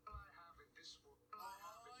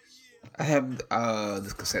I have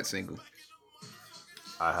this cassette single.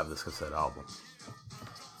 I have this cassette album.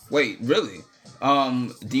 Wait, really?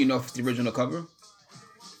 Do you know if it's the original cover?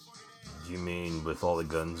 Do you mean with all the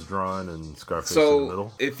guns drawn and Scarface So, in the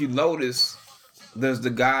middle? if you notice, there's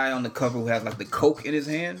the guy on the cover who has like the Coke in his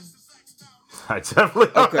hand. I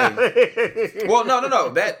definitely okay. Well,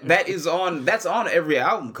 no. That's on every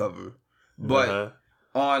album cover, but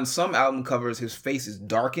on some album covers, his face is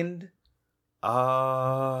darkened. You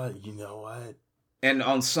know what? And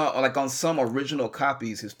on some original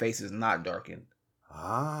copies, his face is not darkened.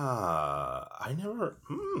 I never.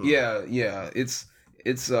 Yeah. It's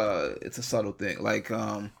a subtle thing.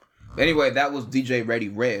 Anyway, that was DJ Ready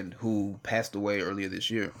Red, who passed away earlier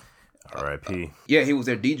this year. R.I.P. Yeah, he was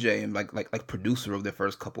their DJ and like producer of their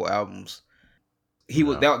first couple albums. He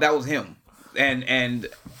was that was him, and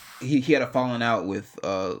he had a falling out with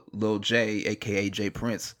Lil J, aka J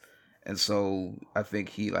Prince, and so I think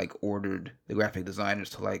he ordered the graphic designers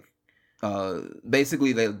to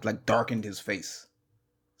basically they darkened his face.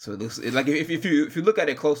 So it looks if you look at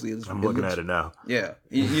it closely, I'm looking at it now. Yeah,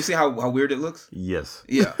 you see how weird it looks. Yes.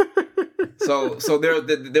 Yeah. So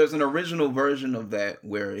there's an original version of that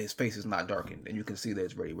where his face is not darkened and you can see that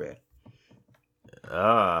it's very red.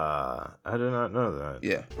 I did not know that.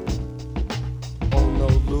 Yeah. Oh no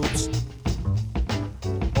loops.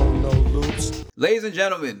 Oh no loops. Ladies and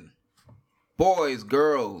gentlemen, boys,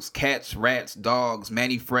 girls, cats, rats, dogs,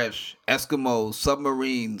 Manny Fresh, Eskimos,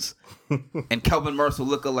 submarines, and Kelvin Mercer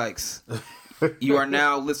lookalikes. You are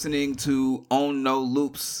now listening to On No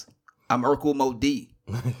Loops. I'm Urkel Modi.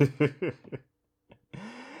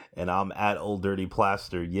 And I'm at Old Dirty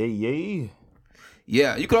Plaster. Yay.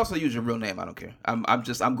 Yeah, you could also use your real name. I don't care. I'm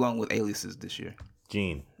going with aliases this year.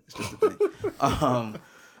 Gene. It's just a thing.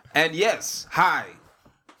 And yes, hi.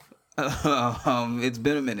 It's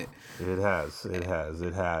been a minute. It has.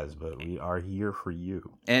 But we are here for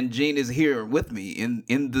you. And Gene is here with me in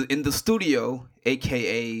the studio,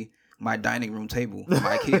 aka my dining room table,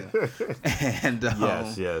 my IKEA. And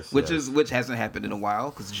yes. Which hasn't happened in a while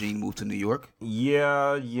because Gene moved to New York.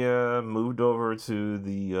 Yeah, moved over to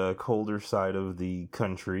the colder side of the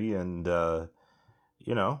country, and it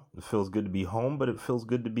feels good to be home, but it feels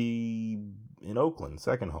good to be in Oakland,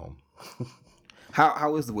 second home.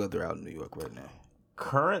 How is the weather out in New York right now?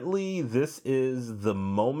 Currently, this is the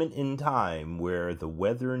moment in time where the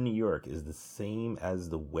weather in New York is the same as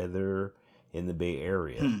the weather in the Bay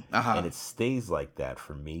Area, and it stays like that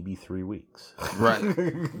for maybe 3 weeks. Right?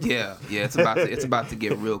 Yeah. It's about to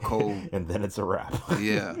get real cold, and then it's a wrap.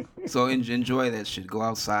 Yeah. So enjoy that shit. Go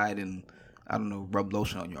outside and I don't know, rub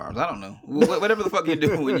lotion on your arms. I don't know, whatever the fuck you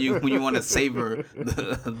do when you want to savor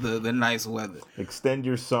the nice weather. Extend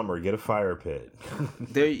your summer. Get a fire pit.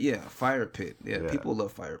 Fire pit. Yeah, people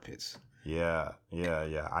love fire pits. Yeah.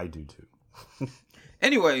 I do too.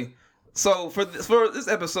 Anyway. So for this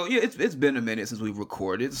episode, it's been a minute since we've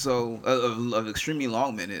recorded, so an extremely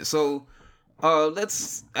long minute. So I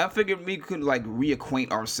figured we could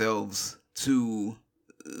reacquaint ourselves to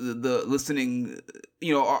the listening.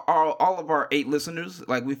 All of our 8 listeners.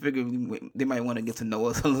 We figured they might want to get to know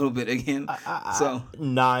us a little bit again. So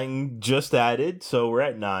 9 just added, so we're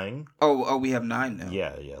at 9. Oh, we have 9 now.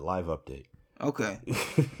 Yeah, live update. Okay.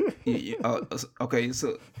 Okay.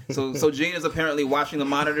 So Gene is apparently watching the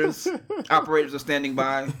monitors. Operators are standing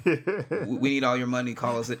by. We need all your money.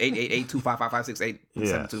 Call us at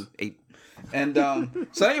 888-255-568-728. And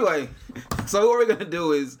so anyway, so what we're gonna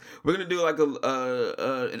do is we're gonna do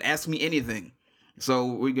an Ask Me Anything.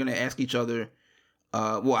 So we're gonna ask each other.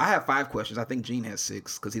 I have 5 questions. I think Gene has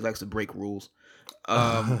 6 because he likes to break rules.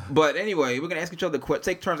 But anyway, we're gonna ask each other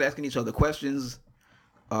take turns asking each other questions.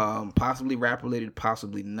 Possibly rap related,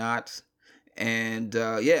 possibly not, and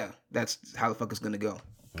that's how the fuck it's gonna go.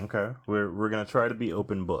 Okay, we're gonna try to be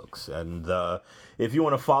open books, and if you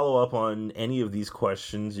want to follow up on any of these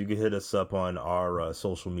questions, you can hit us up on our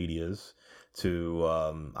social medias to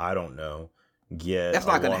I don't know, get that's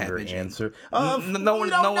not a gonna longer happen, answer. No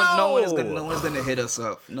one's gonna hit us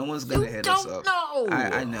up. No one's gonna hit us up.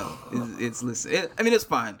 I know. Listen. It's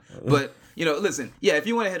fine, but. Listen, if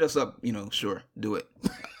you want to hit us up, sure, do it.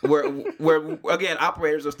 We're again,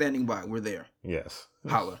 operators are standing by. We're there. Yes.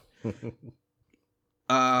 Holla. You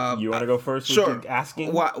want to go first? Sure.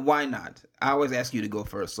 Asking? Why not? I always ask you to go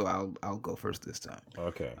first, so I'll go first this time.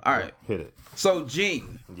 Okay. All right. Hit it. So,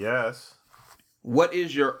 Gene. Yes. What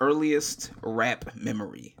is your earliest rap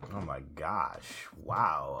memory? Oh my gosh!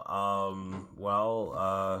 Wow.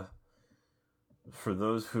 For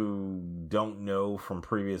those who don't know from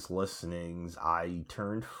previous listenings, I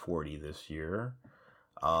turned 40 this year.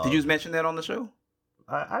 Did you mention that on the show?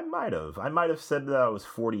 I might have. I might have said that I was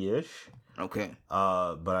 40-ish. Okay.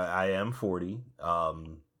 But I am 40.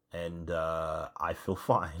 And I feel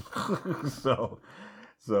fine. so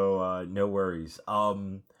no worries.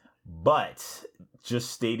 But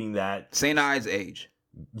just stating that St. Ides age.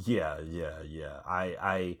 Yeah.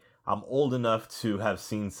 I'm old enough to have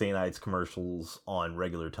seen St. Ides commercials on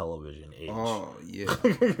regular television age. Oh, yeah.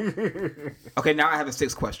 Okay, now I have a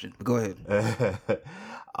sixth question. Go ahead.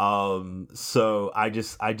 So I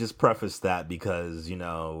just preface that because,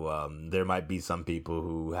 there might be some people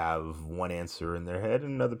who have one answer in their head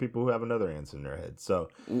and other people who have another answer in their head. So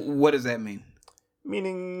what does that mean?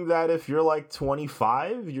 Meaning that if you're like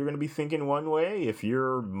 25, you're going to be thinking one way. If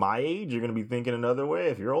you're my age, you're going to be thinking another way.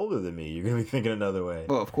 If you're older than me, you're going to be thinking another way.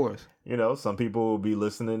 Well, of course. Some people will be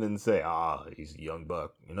listening and say, he's a young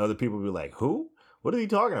buck. And other people will be like, who? What are you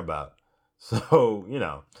talking about? So,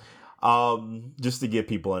 just to give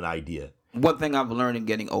people an idea. One thing I've learned in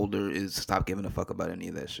getting older is stop giving a fuck about any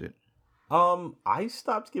of that shit. I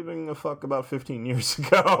stopped giving a fuck about 15 years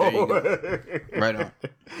ago. There you go. Right on.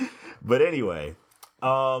 But anyway,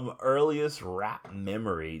 earliest rap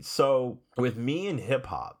memory. So with me and hip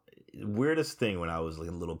hop, weirdest thing when I was like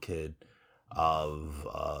a little kid of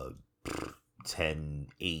 10,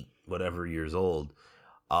 8, whatever years old,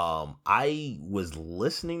 I was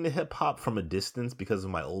listening to hip hop from a distance because of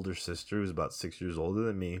my older sister, who's about 6 years older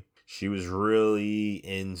than me. She was really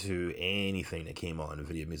into anything that came on the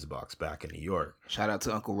Video Music Box back in New York. Shout out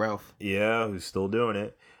to Uncle Ralph. Yeah, who's still doing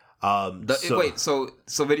it.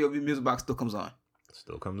 So Video Music Box still comes on?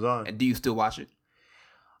 Still comes on. And do you still watch it?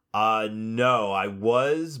 No, I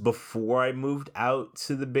was before I moved out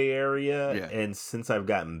to the Bay Area. Yeah. And since I've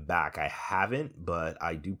gotten back, I haven't, but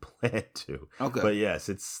I do plan to. Okay. But yes,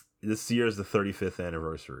 this year is the 35th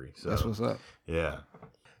anniversary. So that's what's up. Yeah.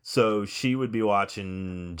 So she would be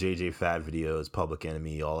watching JJ Fad videos, Public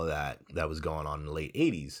Enemy, all of that was going on in the late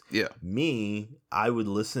 80s. Yeah. Me, I would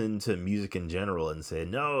listen to music in general and say,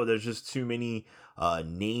 no, there's just too many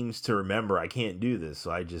names to remember. I can't do this. So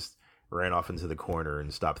I just ran off into the corner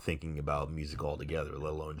and stopped thinking about music altogether,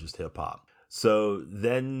 let alone just hip hop. So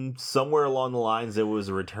then somewhere along the lines, there was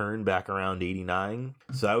a return back around 89.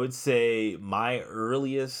 So I would say my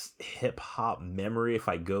earliest hip hop memory, if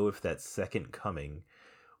I go with that second coming,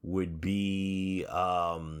 would be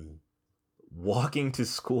walking to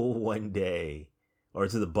school one day or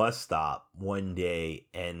to the bus stop one day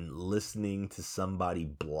and listening to somebody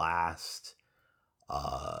blast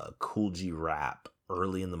Cool G rap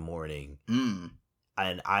early in the morning.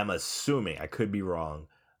 And I'm assuming, I could be wrong,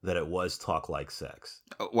 that it was Talk Like Sex.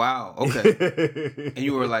 Oh, wow. Okay. And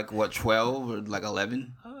you were like, what, 12 or like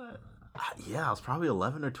 11? Yeah, I was probably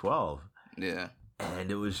 11 or 12. Yeah.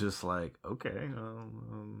 And it was just like, okay,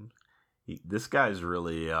 this guy's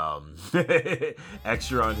really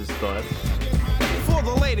extra on his thoughts. For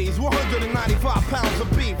the ladies, 195 pounds of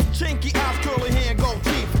beef, chinky eyes, curly hair, gold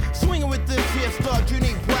teeth. Swinging with this here stud, you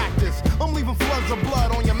need practice. I'm leaving floods of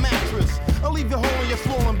blood on your mattress. I'll leave you hole in your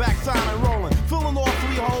swollen backside and rolling, filling all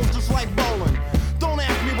 3 holes just like bowling. Don't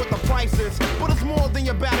ask me what the price is, but it's more than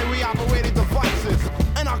your battery-operated devices.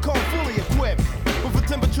 And I come fully equipped with a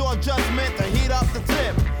temperature adjustment to heat up the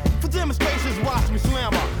tip. For demonstrations, watch me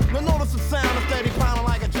slammer. Now notice the sound of steady pounding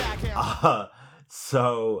like a jackhammer.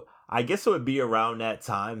 So I guess it would be around that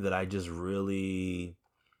time that I just really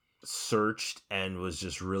searched and was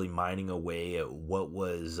just really mining away at what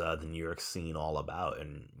was the New York scene all about.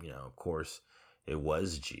 And, of course, it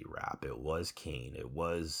was G-Rap, it was Kane, it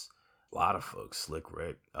was a lot of folks, Slick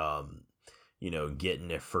Rick, getting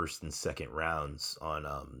their first and second rounds on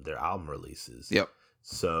their album releases. Yep.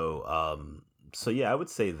 So yeah, I would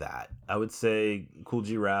say that. I would say Cool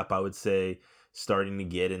G Rap. I would say starting to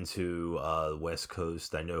get into West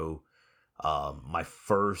Coast. I know my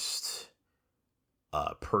first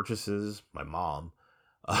purchases, my mom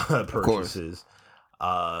purchases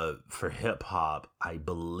for hip hop, I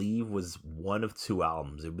believe was one of 2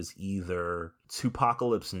 albums. It was either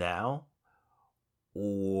Tupacalypse Now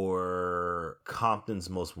or Compton's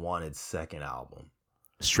Most Wanted second album.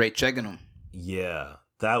 Straight checking them. Yeah,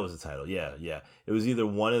 that was the title. Yeah. It was either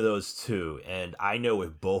one of those 2. And I know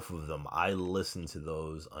with both of them, I listened to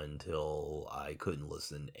those until I couldn't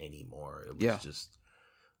listen anymore. It was just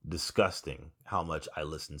disgusting how much I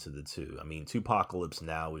listened to the 2. I mean, Tupacalypse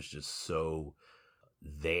Now was just so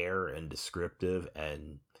there and descriptive,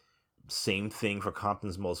 and same thing for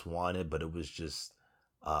Compton's Most Wanted, but it was just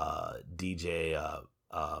DJ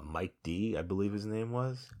Mike D, I believe his name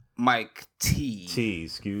was. Mike T,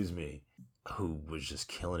 excuse me, who was just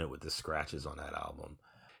killing it with the scratches on that album.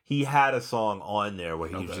 He had a song on there where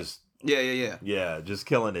he was just Yeah. Yeah, just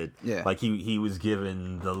killing it. Yeah. Like he was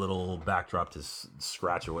given the little backdrop to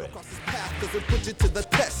scratch away. Cause it puts you to the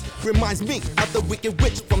test. Reminds me of the wicked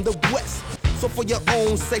witch from the west. So for your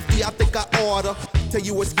own safety, I think I oughta tell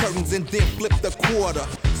you it's curtains and then flip the quarter.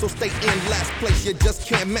 So stay in last place, you just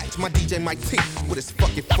can't match my DJ Mike T with his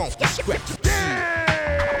fucking funk. Scratch it.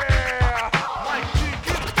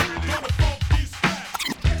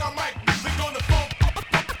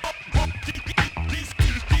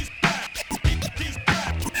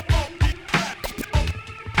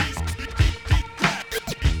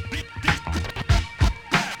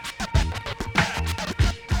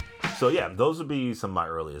 So yeah, those would be some of my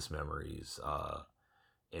earliest memories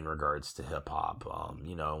in regards to hip hop.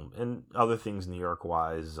 You know, and other things New York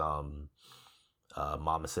wise.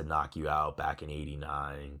 Mama Said Knock You Out back in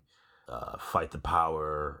 '89. Fight the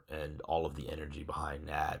Power and all of the energy behind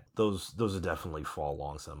that. Those would definitely fall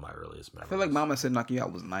along some of my earliest memories. I feel like Mama Said Knock You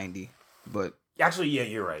Out was 90, but actually, yeah,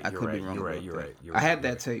 you're right. You're right. I had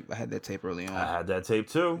that tape. I had that tape early on. I had that tape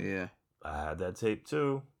too. Yeah, I had that tape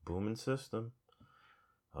too. Booming System.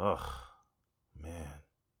 Oh, man.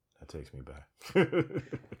 That takes me back.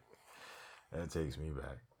 That takes me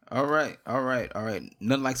back. All right.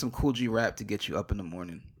 Nothing like some Cool G rap to get you up in the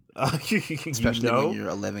morning. Especially when you're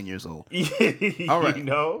 11 years old. All right. You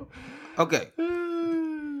know? Okay.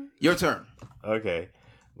 Your turn. Okay.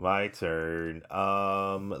 My turn.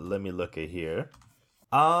 Let me look at here.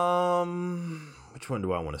 Which one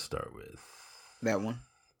do I want to start with? That one.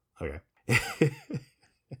 Okay.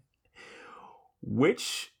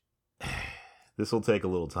 This will take a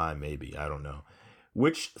little time, maybe. I don't know.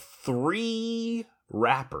 Which 3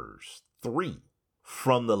 rappers,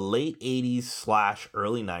 from the late 80s /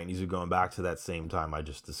 early 90s, we're going back to that same time I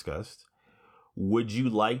just discussed, would you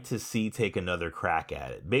like to see take another crack at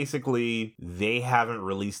it? Basically, they haven't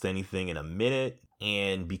released anything in a minute,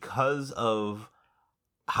 and because of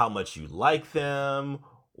how much you like them,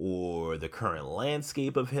 or the current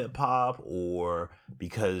landscape of hip-hop, or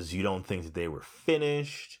because you don't think that they were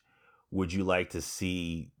finished, would you like to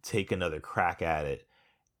see take another crack at it?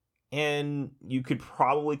 And you could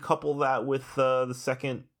probably couple that with the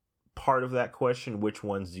second part of that question. Which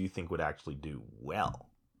ones do you think would actually do well?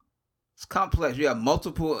 It's complex. You have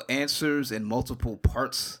multiple answers and multiple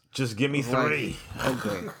parts. Just give me 3.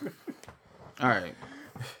 Okay. All right.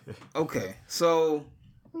 Okay. So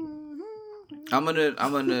I'm gonna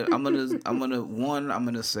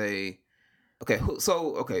say, okay.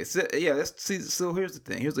 So yeah. Let's see. So here's the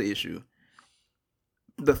thing. Here's the issue.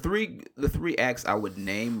 The three acts I would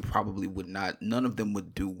name probably would not. None of them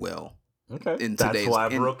would do well. Okay. That's why I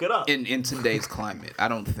broke it up. In today's climate, I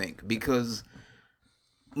don't think, because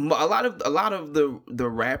a lot of the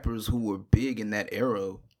rappers who were big in that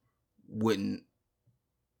era wouldn't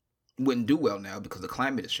do well now, because the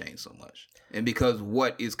climate has changed so much, and because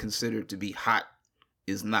what is considered to be hot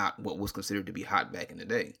is not what was considered to be hot back in the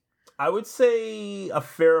day. I would say a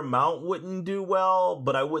fair amount wouldn't do well,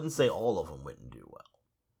 but I wouldn't say all of them wouldn't do well.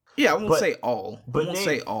 Yeah, I won't say all. But I won't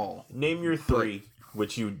say all. Name your 3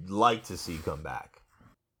 which you'd like to see come back.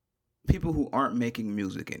 People who aren't making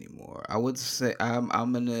music anymore. I would say I'm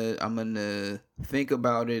gonna think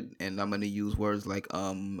about it, and I'm gonna use words like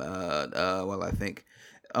while I think.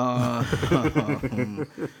 All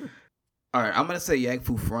right, I'm gonna say Yak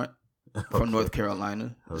Fu Front from North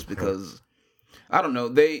Carolina, just because I don't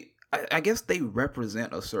know. I guess they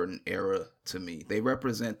represent a certain era to me. They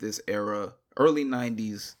represent this era, early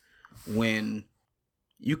 90s, when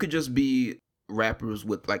you could just be rappers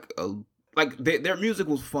with their music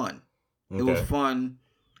was fun. Okay. It was fun.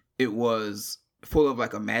 It was full of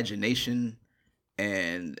like imagination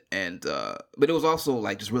and but it was also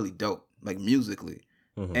like just really dope, like musically.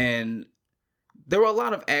 Mm-hmm. And there were a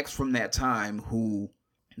lot of acts from that time who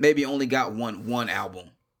maybe only got one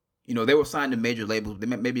album. You know, they were signed to major labels, but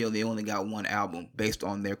maybe they only got one album based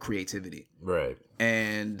on their creativity. Right.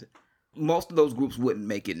 And most of those groups wouldn't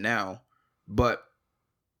make it now, but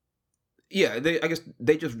yeah, I guess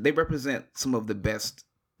they represent some of the best.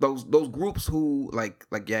 Those groups who like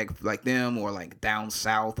them, or like Down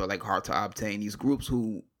South, or like Hard to Obtain. These groups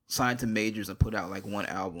who signed to majors and put out like one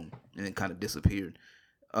album and then kind of disappeared.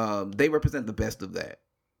 They represent the best of that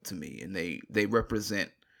to me, and they represent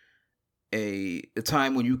a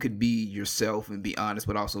time when you could be yourself and be honest,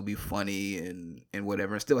 but also be funny and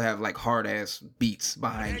whatever, and still have like hard ass beats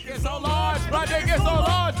behind you. So large, my dick is so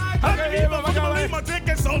large. I can't even believe my dick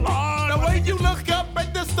is so large. The way you look up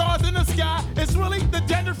at the stars in the sky, it's really the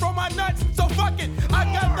danger from my nuts. So fuck it, I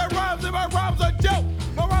got the rhymes, and my rhymes are dope.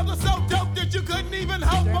 My rhymes are so dope that you couldn't even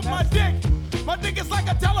help but my dick. My dick is like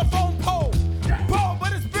a telephone pole,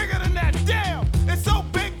 but it's bigger than that. Damn, it's so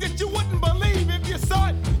big that you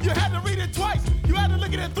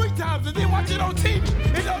 3 times and then watch it on TV.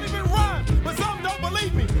 It don't even rhyme, but some don't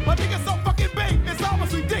believe me. My nigga's so fucking big, it's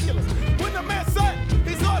almost ridiculous. When the man said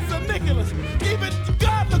he saw some Nicholas, even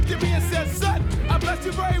God looked at me and said, son, I bless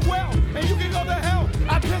you very well, and you can go to hell.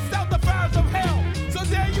 I pissed out the fires of hell. So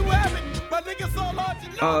there you have it. My nigga's so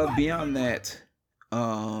large. Beyond that,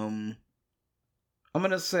 I'm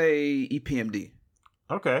gonna say EPMD.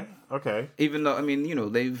 Okay. Even though, I mean, you know,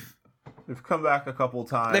 they've come back a couple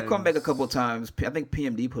times. They've come back a couple times. I think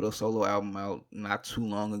PMD put a solo album out not too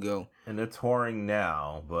long ago. And they're touring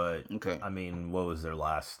now, but okay. I mean, what was their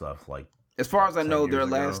last stuff like? As far as I know, their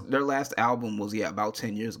last album was about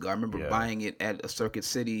 10 years ago. I remember buying it at a Circuit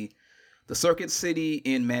City. The Circuit City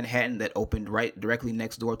in Manhattan that opened directly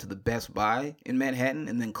next door to the Best Buy in Manhattan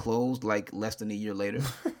and then closed like less than a year later.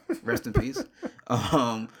 Rest in peace.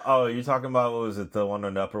 Oh, you're talking about, what was it, the one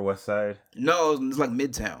on the Upper West Side? No, it was like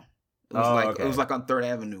Midtown. It was it was like on 3rd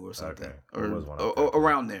Avenue or something. Okay. Or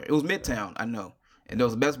around there. It was Midtown, I know. And there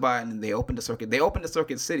was a Best Buy and then they opened the Circuit. They opened the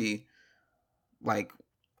Circuit City like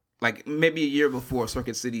maybe a year before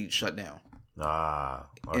Circuit City shut down.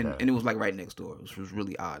 Okay. And it was like right next door, which was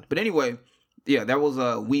really odd. But anyway, yeah, that was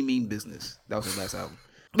We Mean Business. That was his last album.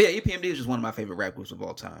 But yeah, EPMD is just one of my favorite rap groups of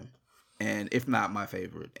all time, and if not my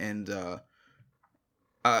favorite. And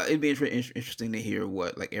it'd be interesting to hear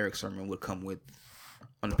what like Eric Sermon would come with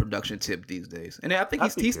on the production tip these days. And I think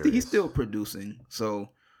he's still producing. So,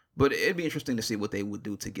 but it'd be interesting to see what they would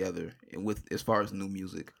do together with as far as new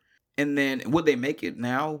music. And then would they make it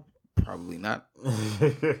now? Probably not.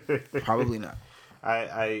 Probably not.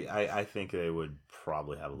 I think they would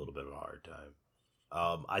probably have a little bit of a hard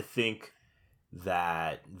time. I think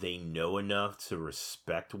that they know enough to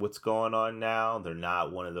respect what's going on now. They're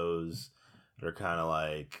not one of those that are kind of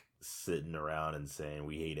like sitting around and saying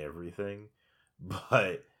we hate everything.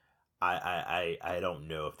 But I don't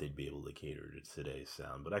know if they'd be able to cater to today's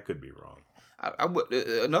sound, but I could be wrong. I would.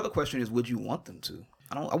 Another question is, would you want them to?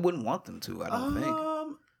 I wouldn't want them to. I don't think.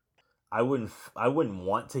 I wouldn't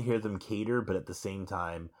want to hear them cater, but at the same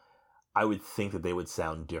time, I would think that they would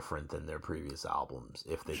sound different than their previous albums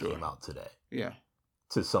if they came out today. Yeah.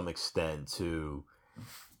 To some extent,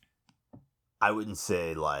 I wouldn't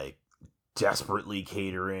say like desperately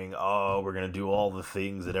catering. Oh, we're gonna do all the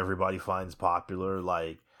things that everybody finds popular.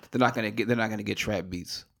 Like they're not gonna get trap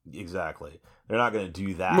beats. Exactly. They're not gonna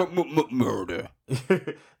do that. Murder.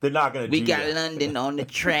 They're not gonna. We got London on the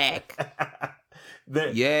track.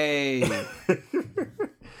 Yay.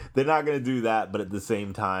 They're not going to do that, but at the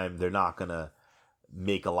same time, they're not going to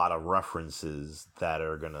make a lot of references that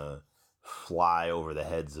are going to fly over the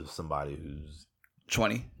heads of somebody who's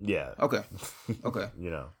 20. Yeah. Okay.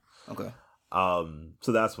 You know. Okay.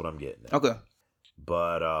 So that's what I'm getting at. Okay.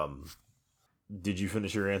 But did you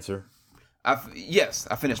finish your answer? Yes,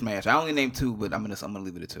 I finished my answer. I only named 2, but I'm gonna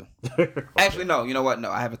leave it at 2. Okay. Actually, no. You know what?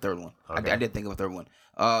 No, I have a third one. Okay. I did think of a third one.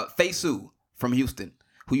 Feisu from Houston,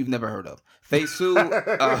 who you've never heard of. Feisu.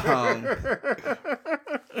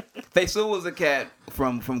 Feisu was a cat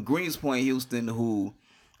from Greenspoint, Houston, who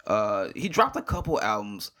he dropped a couple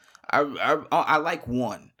albums. I like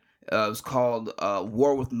one. It was called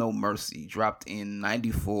War with No Mercy. Dropped in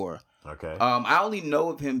 '94. Okay. I only know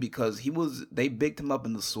of him because they bigged him up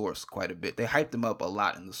in the Source quite a bit. They hyped him up a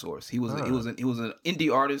lot in the Source. He was an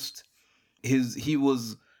indie artist. He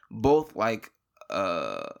was both like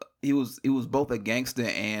he was both a gangster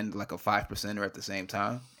and like a 5%er at the same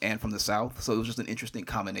time, and from the South. So it was just an interesting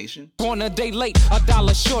combination. Born a day late,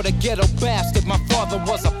 $1 short, a ghetto bastard. My father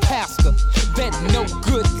was a pastor. That no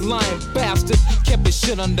good lying bastard kept his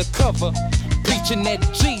shit undercover, preaching that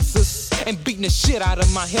Jesus and beating the shit out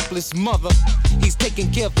of my helpless mother. He's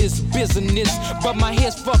taking care of his business, but my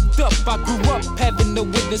head's fucked up. I grew up having to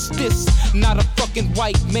witness this. Not a fucking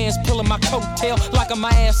white man's pulling my coattail, locking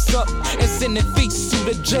my ass up and sending feet to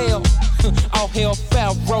the jail. All hell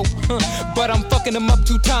Pharaoh, but I'm fucking him up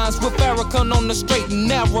 2 times with Farrakhan on the straight and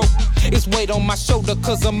narrow. It's weight on my shoulder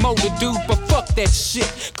cause I'm older, dude, but fuck that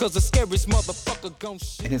shit, cause the scariest motherfucker gon'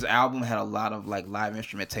 shit. And his album had a lot of like live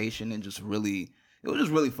instrumentation and it was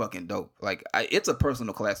just really fucking dope. Like, it's a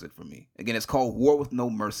personal classic for me. Again, it's called War with No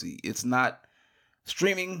Mercy. It's not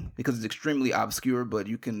streaming because it's extremely obscure, but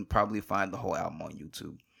you can probably find the whole album on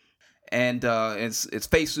YouTube. And it's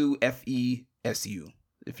Feisu, Fesu,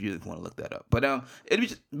 if you want to look that up. But it'd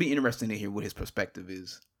just be interesting to hear what his perspective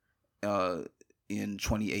is in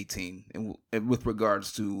 2018 and with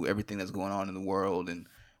regards to everything that's going on in the world and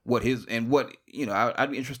what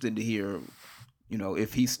I'd be interested to hear. You know,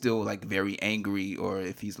 if he's still like very angry or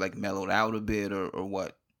if he's like mellowed out a bit or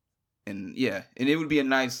what. And yeah, and it would be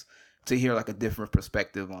nice to hear like a different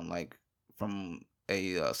perspective on like from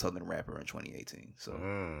a Southern rapper in 2018. So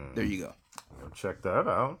there you go. I'll check that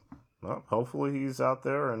out. Well, hopefully he's out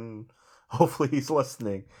there and hopefully he's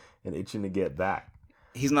listening and itching to get back.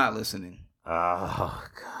 He's not listening. Oh,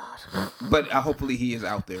 God. But hopefully he is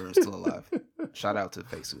out there and still alive. Shout out to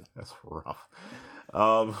Feisu. That's rough.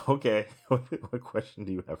 Okay. What question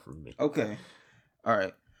do you have for me? Okay. All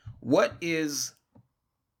right. What do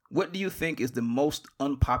you think is the most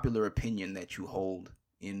unpopular opinion that you hold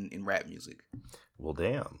in rap music? Well,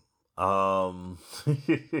 damn. I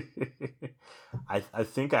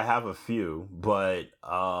think I have a few, but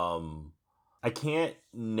I can't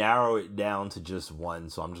narrow it down to just one,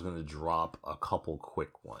 so I'm just going to drop a couple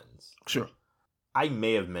quick ones. Sure. I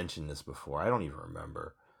may have mentioned this before. I don't even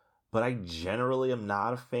remember. But I generally am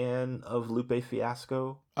not a fan of Lupe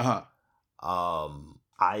Fiasco. Uh-huh.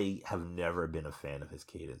 I have never been a fan of his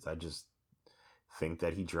cadence. I just think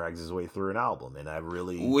that he drags his way through an album, and I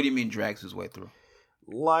really... What do you mean drags his way through?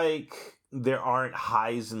 Like, there aren't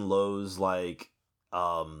highs and lows, like,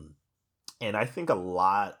 and I think a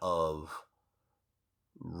lot of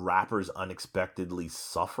rappers unexpectedly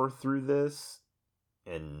suffer through this,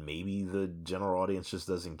 and maybe the general audience just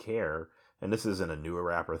doesn't care. And this isn't a newer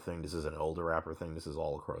rapper thing, this is an older rapper thing, this is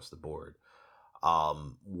all across the board.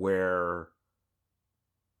 Where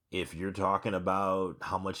if you're talking about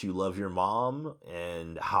how much you love your mom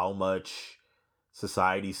and how much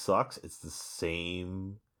society sucks, it's the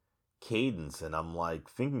same cadence. And I'm like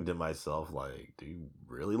thinking to myself, like, do you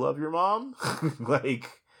really love your mom? Like,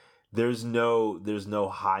 there's no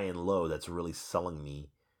high and low that's really selling me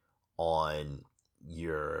on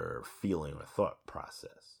your feeling or thought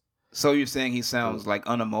process. So you're saying he sounds like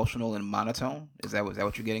unemotional and monotone? Is that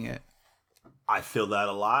what you're getting at? I feel that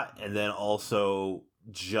a lot. And then also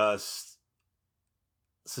just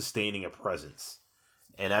sustaining a presence.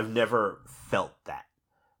 And I've never felt that.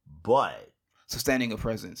 But sustaining a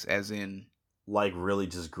presence, as in? Like really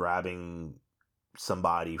just grabbing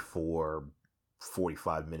somebody for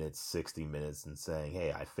 45 minutes, 60 minutes and saying,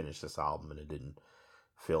 hey, I finished this album and it didn't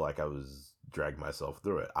feel like I was dragging myself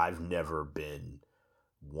through it. I've never been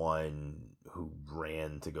one who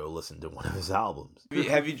ran to go listen to one of his albums.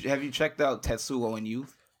 Have you checked out Tetsuo in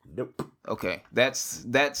Youth? Nope. Okay, that's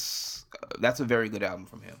a very good album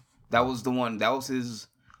from him. That was the one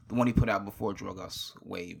he put out before Drug Us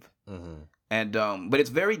Wave. Mm-hmm. And but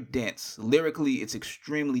it's very dense. Lyrically, it's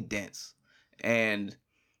extremely dense, and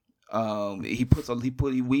he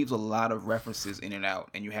weaves a lot of references in and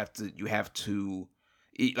out, and you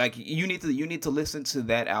need to listen to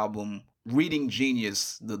that album reading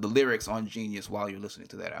Genius, the lyrics on Genius while you're listening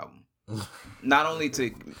to that album. Not only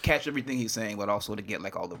to catch everything he's saying, but also to get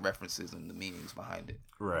like all the references and the meanings behind it.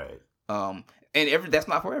 Right. And that's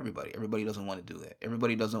not for everybody. Everybody doesn't want to do that.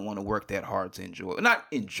 Everybody doesn't want to work that hard to enjoy. Not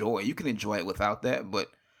enjoy. You can enjoy it without that, but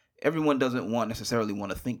everyone doesn't necessarily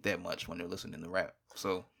want to think that much when they're listening to rap.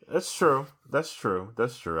 So that's true.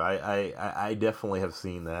 I definitely have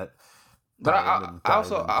seen that. But I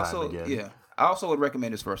also would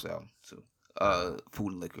recommend his first album too.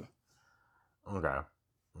 Food and Liquor. Okay.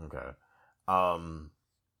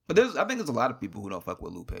 But I think there's a lot of people who don't fuck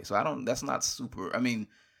with Lupe. So that's not super. I mean,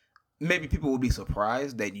 maybe people would be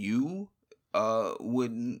surprised that you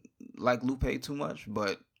wouldn't like Lupe too much,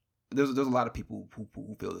 but there's a lot of people who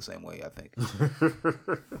feel the same way, I think.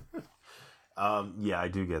 Yeah, I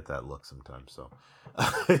do get that look sometimes, so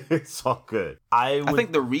it's all good. I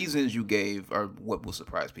think the reasons you gave are what will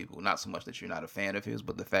surprise people. Not so much that you're not a fan of his,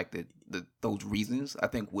 but the fact that those reasons, I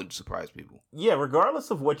think, would surprise people. Yeah,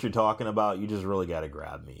 regardless of what you're talking about, you just really got to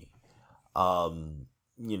grab me.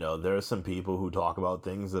 There are some people who talk about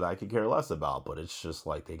things that I could care less about, but it's just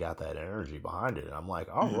like they got that energy behind it. And I'm like,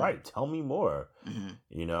 all right, tell me more,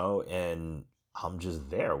 and I'm just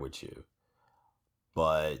there with you.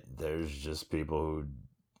 But there's just people who,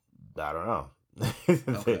 I don't know.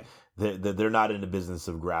 Okay. They're not in the business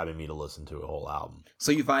of grabbing me to listen to a whole album.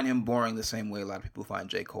 So you find him boring the same way a lot of people find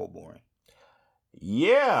J. Cole boring?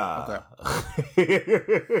 Yeah. Okay.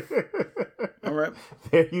 All right.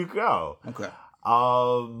 There you go. Okay.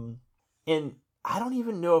 And I don't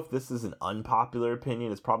even know if this is an unpopular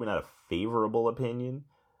opinion. It's probably not a favorable opinion,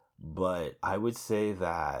 but I would say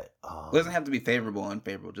that it doesn't have to be favorable or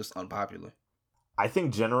unfavorable, just unpopular. I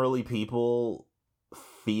think generally people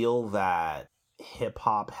feel that hip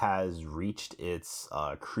hop has reached its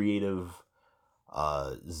creative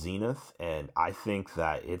zenith, and I think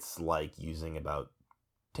that it's like using about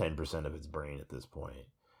 10% of its brain at this point.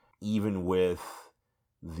 Even with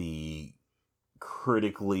the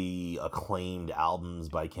critically acclaimed albums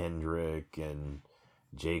by Kendrick and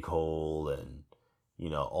J. Cole and,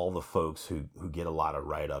 all the folks who get a lot of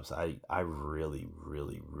write-ups. I really,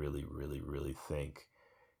 really, really, really, really think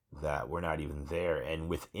that we're not even there. And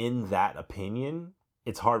within that opinion,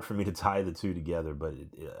 it's hard for me to tie the two together, but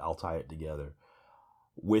I'll tie it together.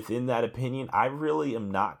 Within that opinion, I really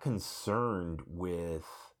am not concerned with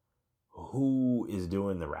who is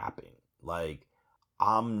doing the rapping. Like,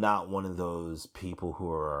 I'm not one of those people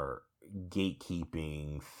who are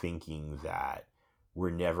gatekeeping, thinking that we're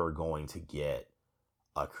never going to get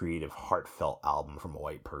a creative, heartfelt album from a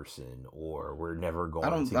white person, or we're never going to. I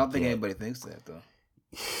don't think anybody thinks that, though.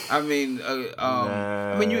 I mean,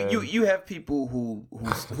 you have people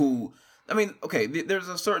who. I mean, okay. There's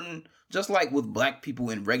a certain, just like with black people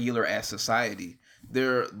in regular ass society,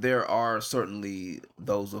 there are certainly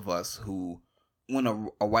those of us who, when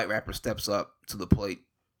a white rapper steps up to the plate,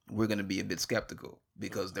 we're gonna be a bit skeptical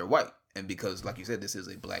because they're white and because, like you said, this is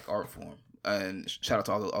a black art form. And shout out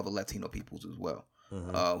to all the Latino peoples as well,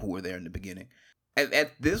 who were there in the beginning.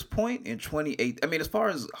 At this point in 28, I mean, as far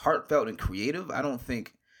as heartfelt and creative, I don't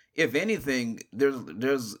think, if anything,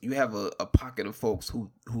 there's you have a pocket of folks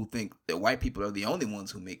who think that white people are the only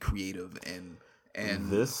ones who make creative and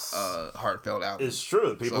this heartfelt albums. It's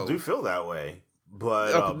true. People do feel that way,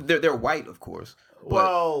 but they're white, of course.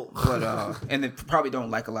 But and they probably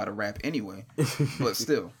don't like a lot of rap anyway. But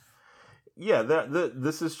still, yeah,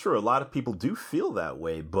 this is true. A lot of people do feel that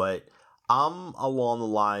way, but I'm along the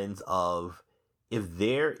lines of, if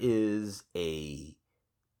there is a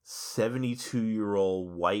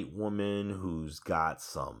 72-year-old white woman who's got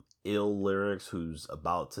some ill lyrics, who's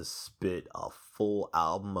about to spit a full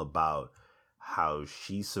album about how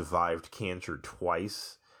she survived cancer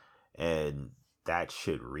twice, and that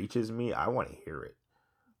shit reaches me, I want to hear it.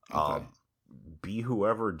 Okay. Be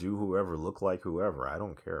whoever, do whoever, look like whoever. I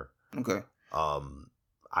don't care. Okay.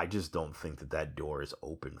 I just don't think that door is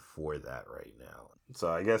open for that right now. So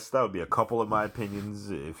I guess that would be a couple of my opinions.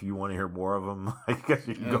 If you want to hear more of them, I guess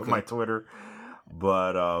you can go to my Twitter.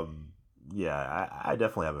 But yeah, I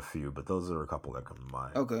definitely have a few, but those are a couple that come to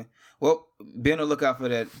mind. Okay. Well, be on the lookout for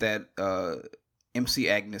that MC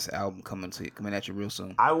Agnes album coming at you real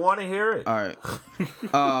soon. I want to hear it. All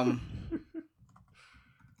right.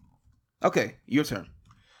 Okay, your turn.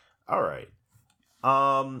 All right.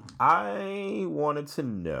 I wanted to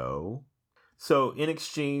know, so in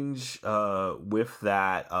exchange with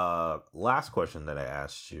that last question that I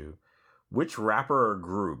asked you, which rapper or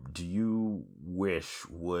group do you wish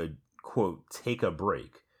would, quote, take a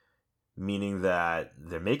break? Meaning that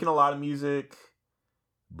they're making a lot of music,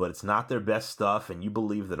 but it's not their best stuff, and you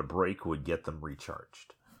believe that a break would get them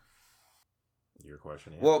recharged. Your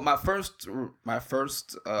question. Well, my first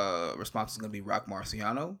response is gonna be Rock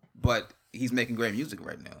Marciano, but he's making great music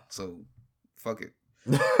right now, so fuck it.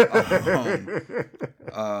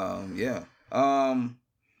 Yeah.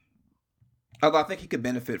 Although I think he could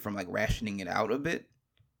benefit from like rationing it out a bit.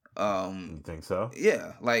 You think so?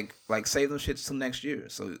 Yeah, like save them shits till next year,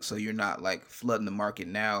 so you're not like flooding the market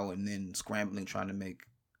now and then scrambling trying to make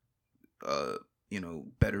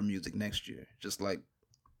better music next year. Just like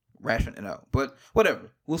ration it out. But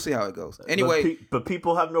whatever, we'll see how it goes. Anyway, but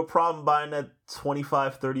people have no problem buying that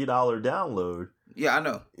 $25-$30 download. Yeah, I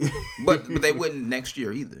know, but they wouldn't next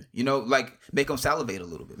year either. Like make them salivate a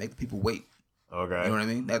little bit, make the people wait. Okay, you know what I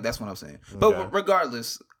mean? That's what I'm saying. But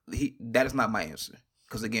regardless, that is not my answer,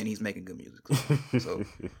 because again, he's making good music. So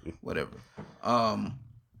whatever.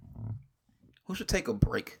 Who should take a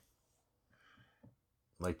break?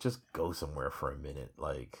 Like, just go somewhere for a minute.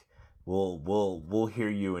 Like, we'll hear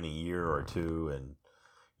you in a year or two, and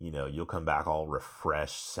you'll come back all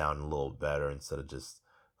refreshed, sounding a little better, instead of just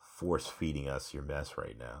force feeding us your mess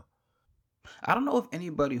right now. I don't know if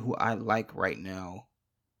anybody who I like right now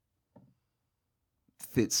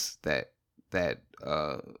fits that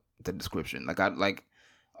description. Like, I like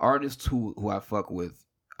artists who I fuck with.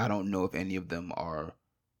 I don't know if any of them are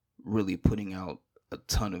really putting out a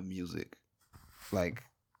ton of music, like,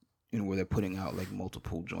 where they're putting out like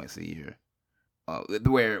multiple joints a year,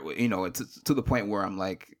 where it's to the point where I'm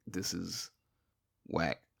like, this is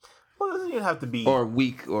whack. Well, it doesn't even have to be, or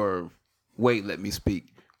weak, or wait, let me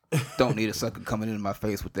speak. Don't need a sucker coming in my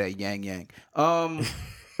face with that yang yang. Doesn't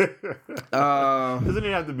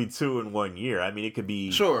even have to be 2 in 1 year. I mean, it could be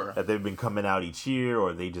that they've been coming out each year,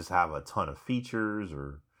 or they just have a ton of features,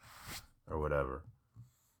 or whatever.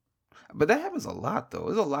 But that happens a lot, though.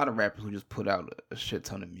 There's a lot of rappers who just put out a shit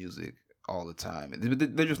ton of music all the time.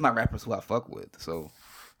 They're just not rappers who I fuck with, so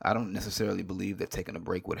I don't necessarily believe that taking a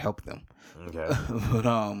break would help them. Okay.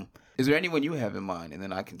 But is there anyone you have in mind? And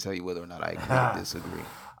then I can tell you whether or not I agree or disagree.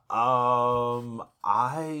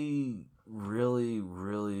 really,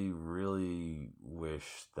 really, really wish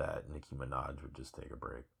that Nicki Minaj would just take a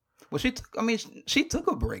break. Well, she took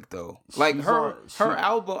a break though. Like She's her on-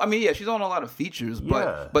 album. I mean, yeah, she's on a lot of features,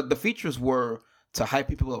 Yeah. but the features were to hype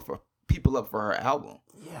people up for her album.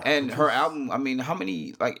 Yeah, And which her is- album. I mean, how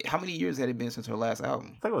many years had it been since her last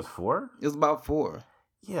album? I think it was 4. It was about 4.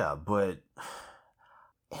 Yeah,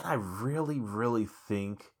 and I really, really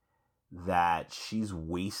think that she's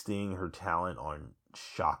wasting her talent on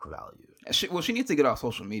shock value. She needs to get off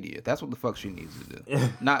social media. That's what the fuck she needs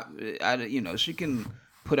to do. She can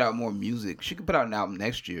put out more music. She could put out an album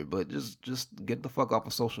next year, but just get the fuck off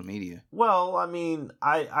of social media. Well, I mean,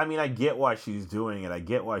 I get why she's doing it. I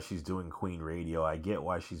get why she's doing Queen Radio. I get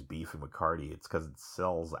why she's beefing with Cardi. It's because it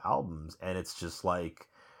sells albums, and it's just like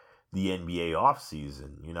the NBA off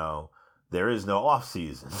season. You know, there is no off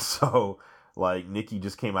season, so like Nicki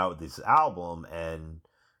just came out with this album, and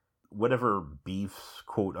whatever beefs,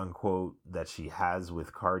 quote unquote, that she has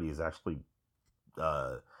with Cardi is actually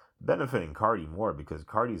benefiting Cardi more, because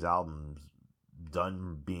Cardi's album's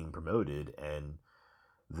done being promoted, and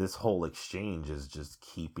this whole exchange is just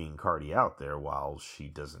keeping Cardi out there while she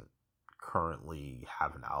doesn't currently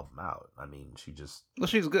have an album out. I mean,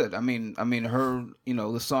 she's good. I mean her,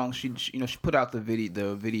 the song she put out the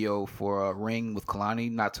video for Ring with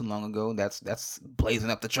Kalani not too long ago. That's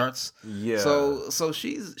blazing up the charts. Yeah. So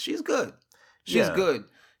she's good. She's good.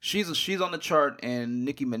 She's on the chart, and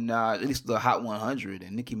Nicki Minaj, at least the Hot 100,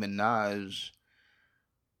 and Nicki Minaj,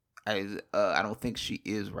 I don't think she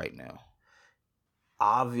is right now.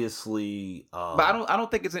 Obviously, but I don't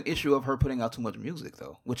think it's an issue of her putting out too much music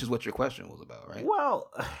though, which is what your question was about, right?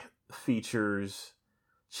 Well, features.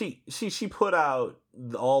 She put out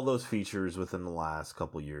all those features within the last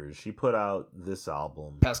couple years. She put out this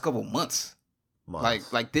album past couple months.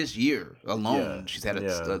 Like this year alone, she's had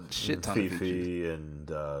a shit ton of features. And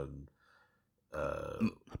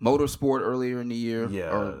Motorsport earlier in the year,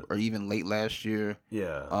 yeah, or even late last year.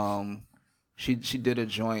 Yeah. She did a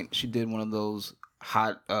joint. She did one of those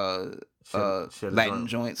hot Latin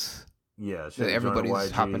joints. Yeah, that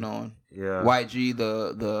everybody's hopping on. Yeah, YG,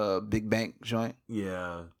 the Big Bank joint.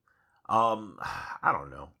 Yeah. I don't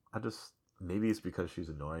know. Maybe it's because she's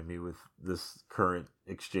annoying me with this current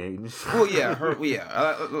exchange. Well, yeah,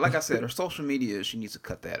 like I said, her social media, she needs to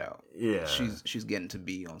cut that out. Yeah, she's getting to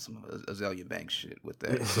be on some Azalea Banks shit with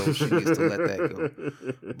that, so she needs to let that go.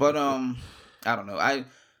 But I don't know.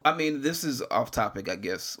 I mean, this is off topic, I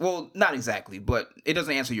guess. Well, not exactly, but it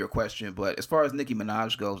doesn't answer your question. But as far as Nicki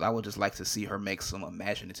Minaj goes, I would just like to see her make some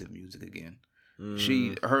imaginative music again.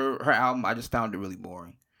 Her album, I just found it really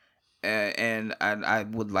boring. And I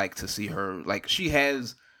would like to see her, like,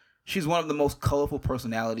 she's one of the most colorful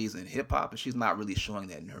personalities in hip hop, and she's not really showing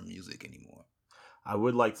that in her music anymore. I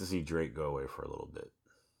would like to see Drake go away for a little bit.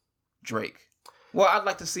 Drake. Well, I'd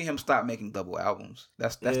like to see him stop making double albums.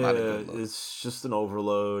 That's not a good look. It's just an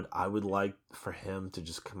overload. I would like for him to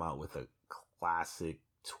just come out with a classic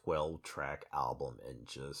 12-track album, and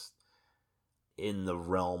just in the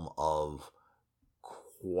realm of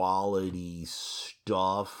quality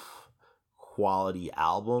stuff, quality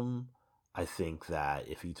album. I think that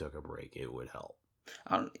if he took a break, it would help.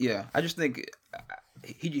 I just think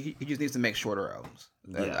he just needs to make shorter albums.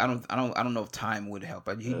 Yeah. I don't know if time would help.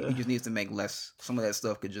 He just needs to make less. Some of that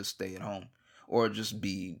stuff could just stay at home, or just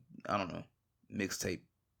be, I don't know, mixtape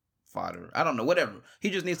fodder. I don't know, whatever. He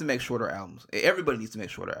just needs to make shorter albums. Everybody needs to make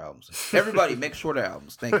shorter albums. Everybody make shorter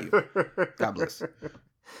albums. Thank you. God bless.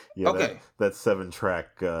 Yeah, okay. That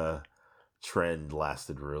 7-track trend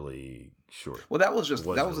lasted really short. Well, that was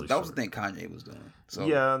the thing Kanye was doing. So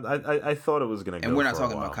yeah, I thought it was gonna go. And we're not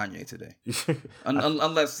talking about Kanye today,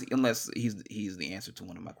 unless he's the answer to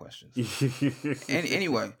one of my questions. And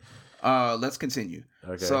anyway, let's continue.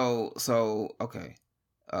 Okay. So okay,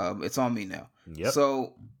 it's on me now. Yep.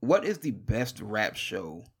 So, what is the best rap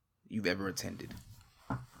show you've ever attended?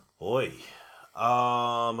 Boy,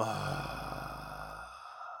 oh,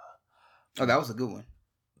 that was a good one.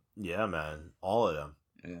 Yeah, man, all of them.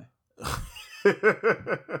 Yeah.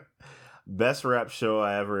 Best rap show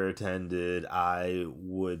I ever attended, I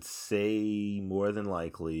would say more than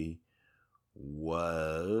likely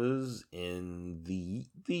was in the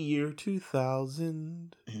year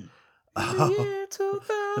 2000. The year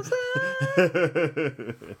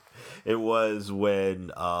 2000. It was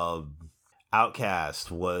when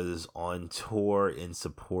Outkast was on tour in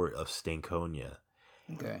support of Stankonia.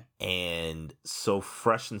 Okay. And So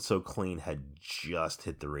Fresh and So Clean had just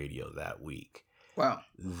hit the radio that week. Wow.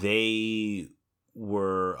 They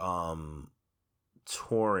were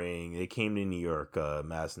touring. They came to New York,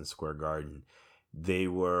 Madison Square Garden. They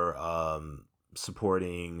were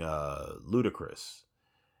supporting Ludacris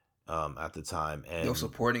at the time, and You're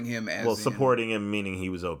supporting him as supporting him meaning he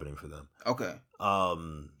was opening for them. Okay.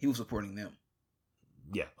 He was supporting them.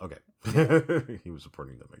 Yeah. Okay. He was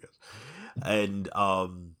supporting them, I guess. And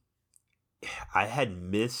I had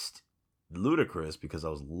missed Ludacris because I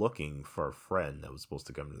was looking for a friend that was supposed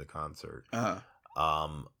to come to the concert.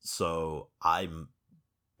 So I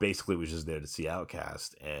basically was just there to see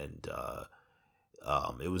Outkast, and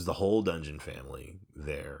it was the whole Dungeon family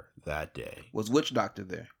there that day. Was Witch Doctor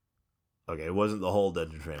there? Okay, it wasn't the whole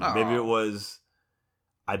Dungeon family. Maybe it was.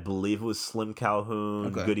 I believe it was Slim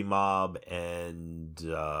Calhoun, Goody Mob, and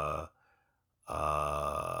Cool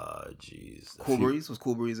Breeze. Was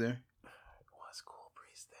Cool Breeze there? Was Cool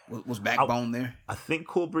Breeze there? Was Backbone there? I think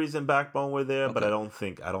Cool Breeze and Backbone were there, but I don't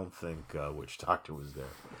think Witch Doctor was there.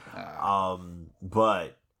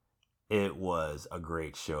 But it was a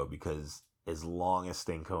great show because as long as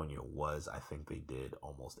Stankonia was, I think they did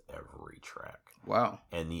almost every track. Wow.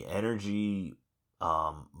 And the energy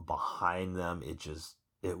behind them,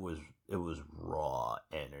 it was raw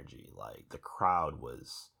energy. Like the crowd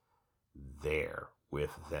was there with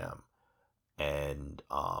them. And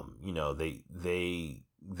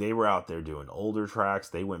they were out there doing older tracks.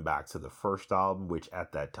 They went back to the first album, which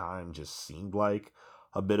at that time just seemed like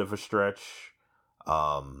a bit of a stretch.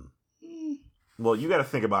 Well, you got to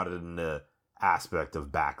think about it in the aspect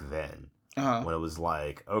of back then, when it was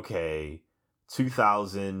like, okay,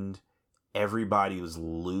 2000, everybody was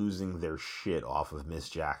losing their shit off of Miss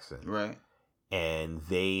Jackson, right? And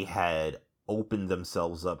they had opened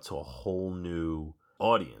themselves up to a whole new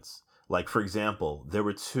audience. Like, for example, there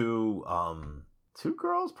were two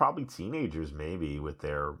girls, probably teenagers maybe, with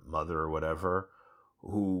their mother or whatever,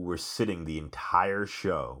 who were sitting the entire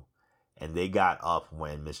show, and they got up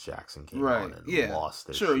when Miss Jackson came on and lost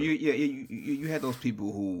their shit. You had those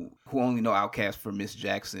people who only know Outkast for Miss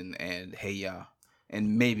Jackson and Hey Ya,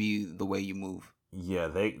 and maybe The Way You Move. Yeah,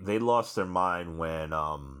 they lost their mind when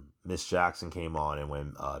Miss Jackson came on and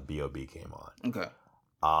when B.O.B. came on. Okay.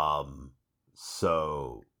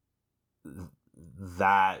 So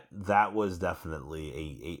that was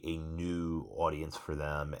definitely a new audience for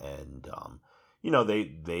them, and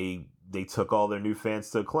they took all their new fans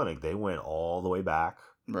to a clinic. They went all the way back.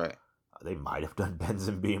 Right. They might have done Benz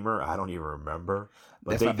and Beamer. I don't even remember.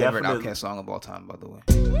 But that's they my favorite Outkast song of all time, by the way.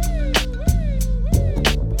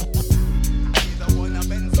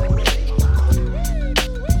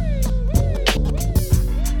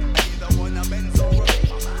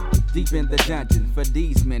 Deep in the dungeon for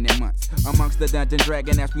these many months. Amongst the dungeon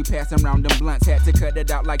dragon as we pass around them blunts. Had to cut it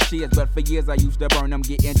out like shiz, but for years I used to burn them.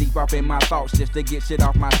 Getting deep off in my thoughts just to get shit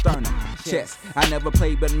off my sternum. Chess, I never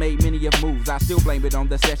played but made many of moves. I still blame it on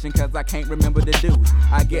the session cause I can't remember the dudes.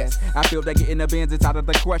 I guess, I feel that getting the Benz is out of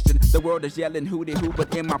the question. The world is yelling hootie hoo,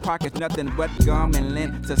 but in my pockets nothing but gum and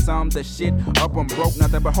lint. To some the shit up and broke,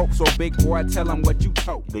 nothing but hope. So big boy, tell them what you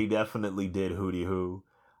told. They definitely did hootie hoo.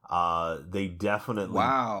 They definitely.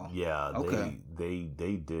 Wow. Yeah. Okay.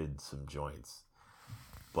 They did some joints,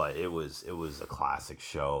 but it was a classic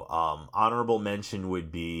show. Honorable mention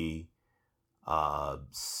would be,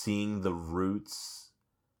 seeing the Roots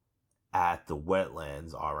at the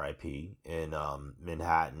Wetlands, R.I.P. in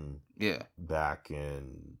Manhattan. Yeah. Back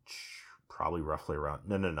in probably roughly around.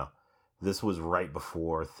 No. This was right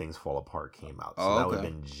before Things Fall Apart came out, so that would have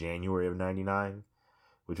been January of '99.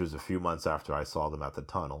 Which was a few months after I saw them at the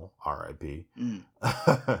Tunnel, R.I.P.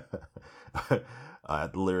 At the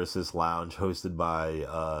Lyricist Lounge, hosted by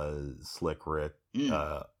Slick Rick.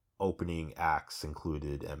 Opening acts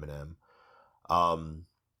included Eminem.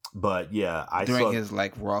 But yeah, during his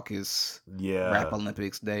like raucous rap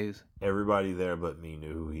Olympics days. Everybody there but me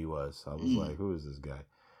knew who he was. I was like, who is this guy?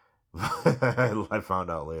 I found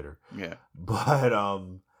out later. Yeah. But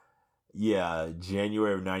yeah,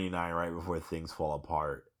 January of '99, right before Things Fall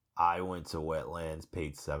Apart, I went to Wetlands,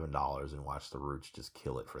 paid $7, and watched the Roots just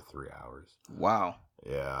kill it for 3 hours. Wow.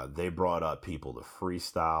 Yeah, they brought up people to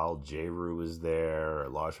freestyle. J-Rue was there.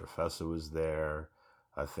 Large Professor was there.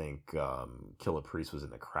 I think Killer Priest was in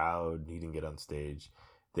the crowd. He didn't get on stage.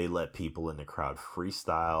 They let people in the crowd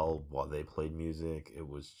freestyle while they played music. It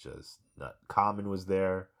was just nuts. Common was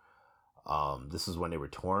there. This is when they were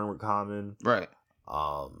touring with Common. Right.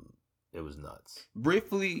 It was nuts.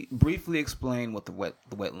 Briefly explain what the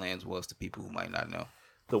Wetlands was to people who might not know.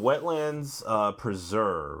 The Wetlands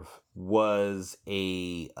Preserve was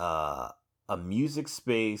a music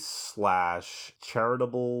space /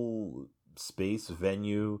 charitable space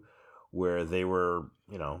venue where they were,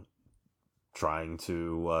 trying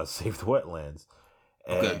to save the wetlands.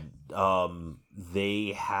 And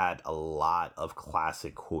they had a lot of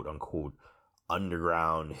classic quote unquote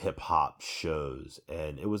underground hip hop shows,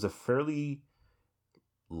 and it was a fairly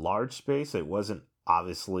large space. It wasn't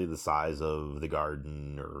obviously the size of the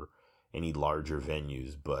Garden or any larger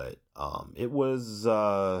venues, but it was,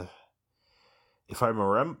 if I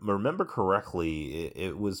remember correctly,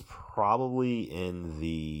 it was probably in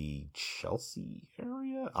the Chelsea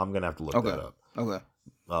area. I'm gonna have to look that up. Okay.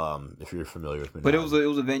 If you're familiar with Manhattan. But it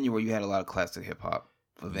was a venue where you had a lot of classic hip hop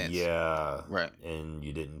events. Yeah. Right. And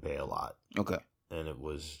you didn't pay a lot. Okay. And it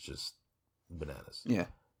was just bananas. Yeah.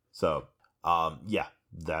 So, yeah,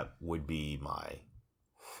 that would be my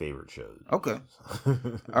favorite shows. Okay.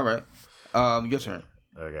 All right. Your turn.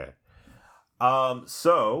 Okay.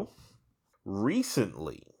 So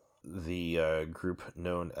recently, the group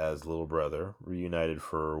known as Little Brother reunited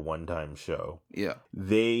for a one-time show. Yeah.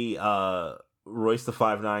 They Royce the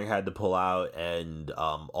 5'9" had to pull out, and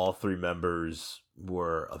all three members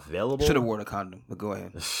were available. Should have worn a condom, but go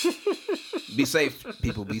ahead. Be safe,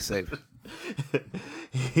 people. Be safe.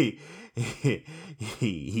 he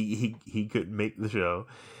couldn't make the show,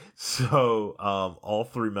 so all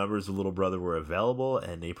three members of Little Brother were available,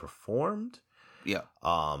 and they performed. Yeah.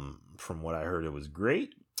 From what I heard, it was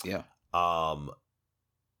great. Yeah.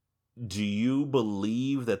 Do you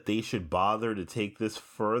believe that they should bother to take this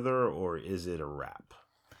further, or is it a wrap?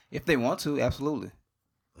 If they want to, absolutely.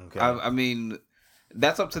 Okay. I mean,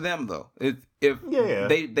 that's up to them, though. If Yeah.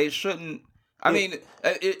 they shouldn't. I mean,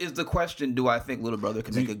 is the question: do I think Little Brother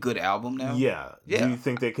can make a good album now? Yeah. Yeah. Do you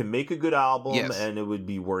think they can make a good album, Yes. and it would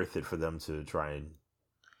be worth it for them to try and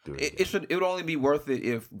do it? It would only be worth it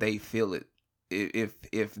if they feel it.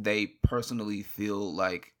 If they personally feel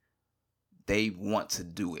like they want to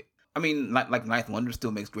do it. I mean, like Ninth Wonder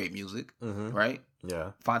still makes great music, right?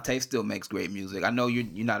 Yeah. Fonte still makes great music. I know you're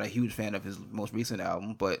not a huge fan of his most recent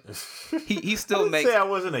album, but he still makes. Say I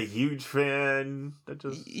wasn't a huge fan.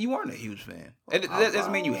 You weren't a huge fan, and that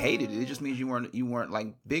doesn't mean you hated it. It just means you weren't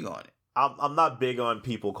like big on it. I'm not big on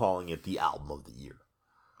people calling it the album of the year.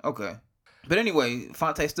 Okay. But anyway,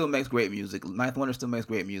 Fonte still makes great music. Ninth Wonder still makes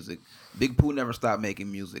great music. Big Pooh never stopped making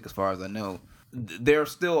music, as far as I know. They're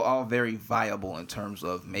still all very viable in terms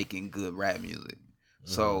of making good rap music.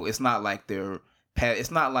 So it's not like they're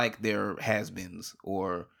has-beens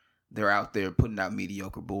or they're out there putting out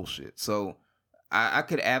mediocre bullshit. So I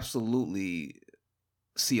could absolutely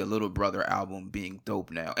see a Little Brother album being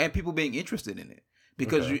dope now, and people being interested in it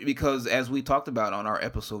because as we talked about on our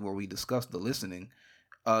episode where we discussed The Listening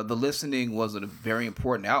was a very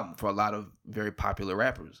important album for a lot of very popular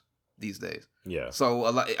rappers these days. Yeah. So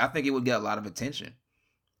I think it would get a lot of attention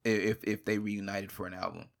if they reunited for an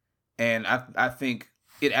album, and I think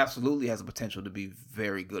it absolutely has the potential to be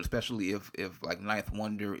very good, especially if like Ninth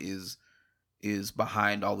Wonder is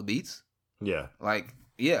behind all the beats. Yeah. Like,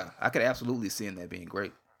 yeah, I could absolutely see that being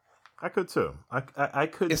great. I could too. I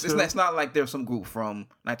could. It's not like there's some group from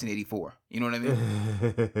 1984. You know what I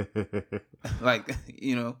mean? Like,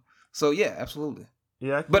 you know. So yeah, absolutely.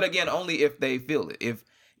 Yeah. But again, only if they feel it.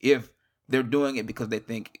 If they're doing it because they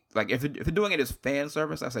think, like, if they're doing it as fan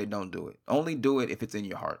service, I say don't do it. Only do it if it's in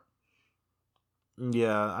your heart.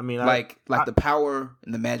 Yeah, I mean, like the power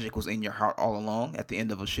and the magic was in your heart all along at the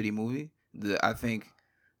end of a shitty movie. I think.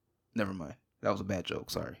 Never mind. That was a bad joke.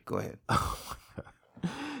 Sorry. Go ahead.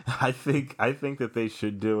 I think that they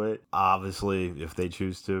should do it. Obviously, if they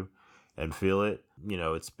choose to and feel it. You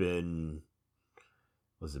know, it's been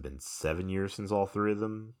 7 years since all three of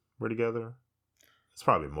them were together? It's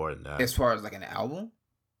probably more than that. As far as like an album?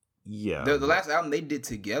 Yeah. The last album they did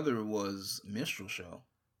together was Minstrel Show.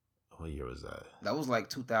 What year was that? That was like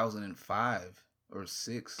 2005 or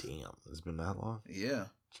 6. Damn, it's been that long? Yeah.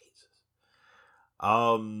 Jesus.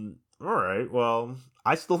 All right. Well,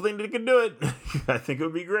 I still think they can do it. I think it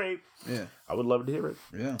would be great. Yeah. I would love to hear it.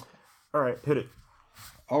 Yeah. All right, hit it.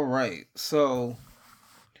 All right. So,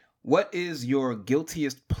 what is your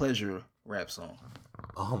guiltiest pleasure rap song?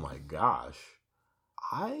 Oh my gosh.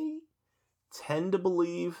 I tend to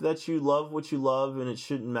believe that you love what you love and it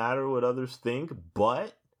shouldn't matter what others think,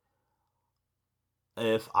 but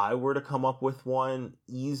if I were to come up with one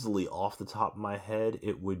easily off the top of my head,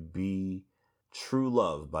 it would be True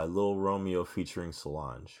Love by Lil Romeo featuring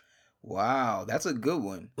Solange. Wow, that's a good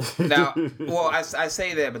one. Now, well, I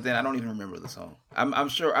say that, but then I don't even remember the song. I'm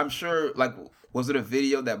sure. Like, was it a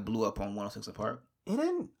video that blew up on 106 & Park? It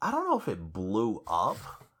didn't. I don't know if it blew up,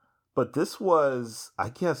 but this was, I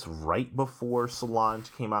guess, right before Solange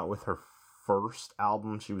came out with her first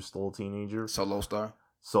album. She was still a teenager. Solo Star.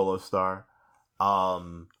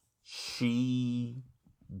 She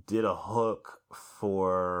did a hook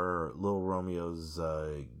for Lil Romeo's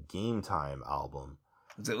Game Time album.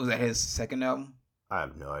 Was that his second album? I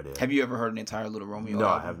have no idea. Have you ever heard an entire Little Romeo No,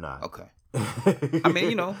 album? I have not. Okay. I mean,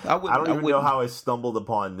 you know, I don't even know how I stumbled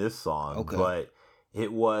upon this song, but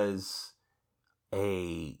it was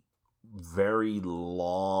a very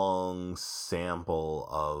long sample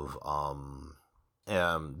of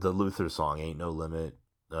the Luther song "Ain't No Limit."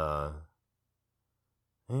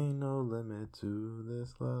 Ain't no limit to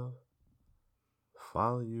this love.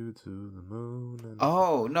 Follow you to the moon.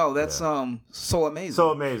 Oh no, that's So Amazing.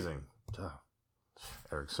 So Amazing.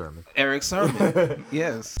 Eric Sermon.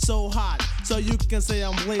 Yes. So hot, so you can say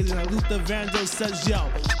I'm blazing. Like Luther Vandross says, yo,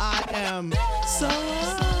 I am so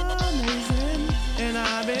amazing, and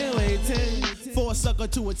I've been waiting for a sucker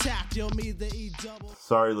to attack. Yo, me the E double.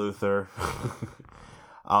 Sorry, Luther.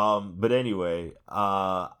 But anyway,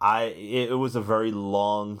 it was a very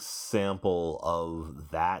long sample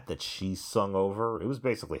of that she sung over. It was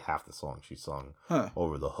basically half the song she sung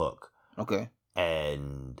over the hook. Okay.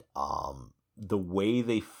 And the way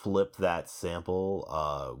they flipped that sample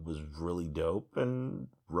was really dope, and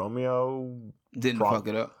Romeo didn't fuck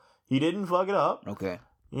it up. He didn't fuck it up. Okay.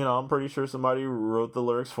 You know, I'm pretty sure somebody wrote the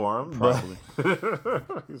lyrics for him. Probably.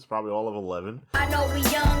 He's probably all of 11. I know we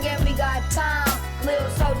young and we got time. Little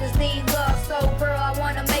soldiers need love, so girl, I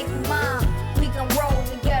wanna make you mine. We can roll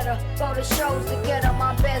together, go to shows together.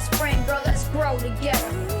 My best friend, girl, let's grow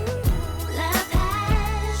together. Love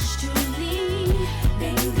has truly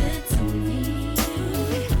been good to me.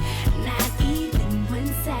 Not even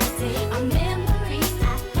one sad day. A memory I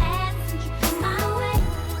passed my way.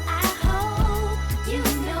 I hope you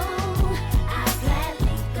know I'll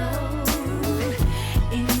gladly go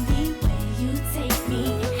anywhere you take me.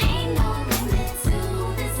 Ain't no limit to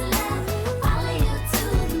this love. Follow you to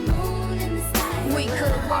the moon and the sky. We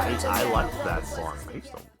could I liked that song. I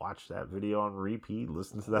used to watch that video on repeat,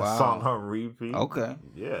 listen to that song on repeat. Okay.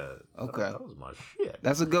 Yeah. Okay. That was my shit.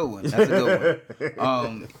 That's a good one. That's a good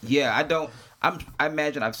one. Yeah, I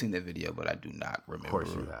imagine I've seen that video, but I do not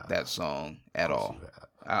remember that song at all.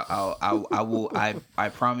 I will. I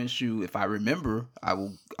promise you, if I remember, I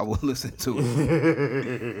will listen to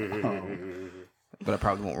it. But I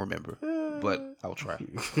probably won't remember. But I will try.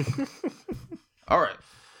 All right.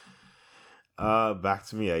 Back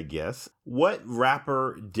to me, I guess. What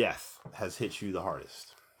rapper death has hit you the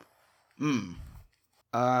hardest?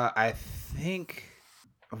 I think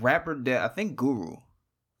rapper death. I think Guru.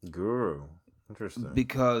 Guru. Interesting.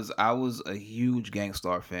 Because I was a huge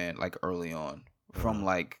Gangstar fan, like early on, from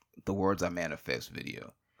like the Words I Manifest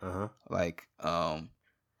video. Like,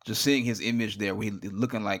 just seeing his image there, where he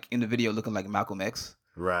looking like in the video, looking like Malcolm X.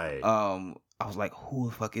 Right. I was like, who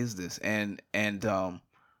the fuck is this?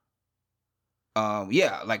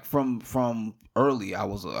 Yeah, like from early, I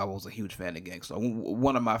was a huge fan of Gangstar.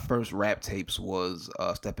 One of my first rap tapes was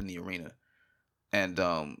Step in the Arena, and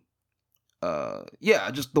yeah,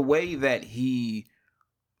 just the way that he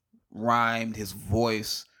rhymed, his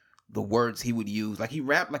voice, the words he would use, like he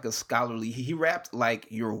rapped like a scholarly. He rapped like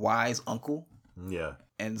your wise uncle. Yeah,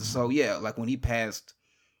 and so yeah, like when he passed,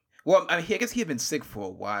 well, I mean, I guess he had been sick for a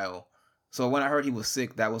while. So when I heard he was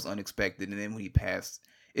sick, that was unexpected, and then when he passed.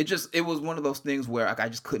 It was one of those things where I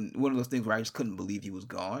just couldn't believe he was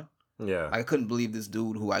gone. Yeah. I couldn't believe this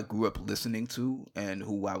dude who I grew up listening to and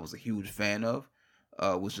who I was a huge fan of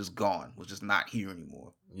was just gone, was just not here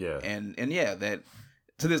anymore. Yeah. And yeah, that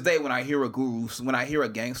to this day when I hear a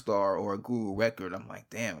Gangstar or a Guru record, I'm like,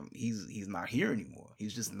 damn, he's not here anymore.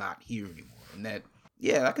 He's just not here anymore. And that,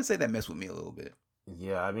 yeah, I can say that messed with me a little bit.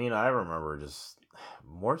 Yeah, I mean, I remember just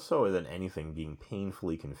more so than anything being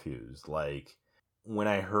painfully confused. Like, when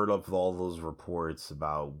I heard of all those reports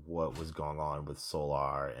about what was going on with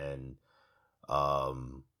Solar and,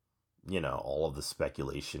 you know, all of the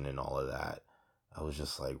speculation and all of that, I was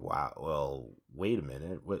just like, wow, well, wait a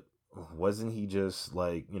minute. What, wasn't he just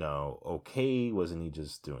like, you know, okay? Wasn't he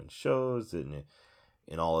just doing shows and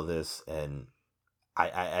all of this? And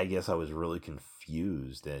I guess I was really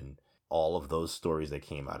confused, and all of those stories that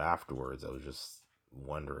came out afterwards, I was just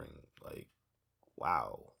wondering, like,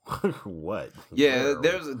 wow. What? Yeah,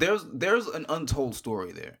 there's an untold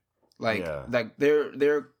story there. Like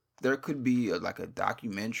there could be a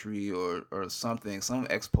documentary or something, some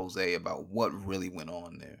expose about what really went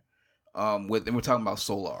on there. And we're talking about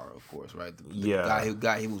Solar, of course, right? The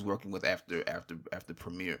guy he was working with after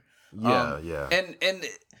Premiere. Yeah. And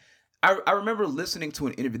I remember listening to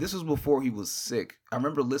an interview. This was before he was sick. I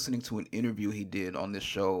remember listening to an interview he did on this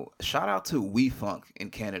show. Shout out to We Funk in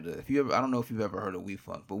Canada. I don't know if you've ever heard of We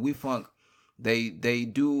Funk, but We Funk, they've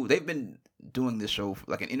been doing this show,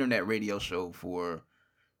 like an internet radio show, for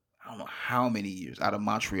I don't know how many years, out of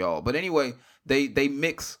Montreal. But anyway, they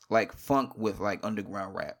mix like funk with like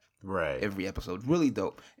underground rap. Right. Every episode. Really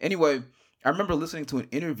dope. Anyway, I remember listening to an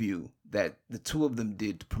interview that the two of them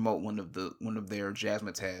did to promote one of their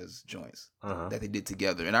Jazzmatazz joints that they did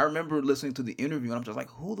together. And I remember listening to the interview and I'm just like,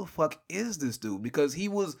 who the fuck is this dude? Because he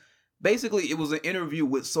was basically, it was an interview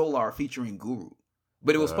with Solar featuring Guru.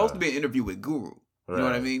 But it was supposed to be an interview with Guru. You know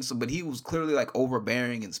what I mean? So, but he was clearly like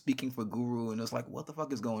overbearing and speaking for Guru, and it's like, what the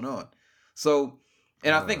fuck is going on? So,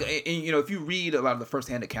 and I think, and, you know, if you read a lot of the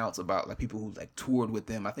firsthand accounts about like people who like toured with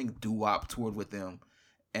them, I think Doo-Wop toured with them,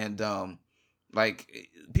 and like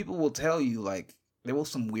people will tell you like there was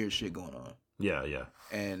some weird shit going on. Yeah, yeah.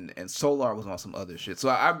 And Solar was on some other shit. So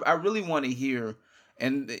I really want to hear,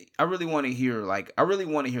 and I really want to hear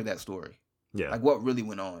that story. Yeah. Like what really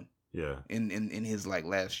went on. Yeah. In his like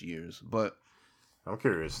last years, but. I'm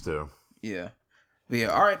curious too. Yeah. But yeah,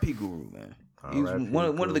 R.I.P. Guru, man. He's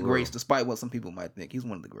one of the greats, despite what some people might think. He's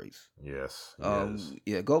one of the greats. Yes.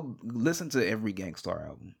 Yeah, go listen to every Gangstar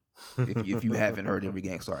album. If you haven't heard every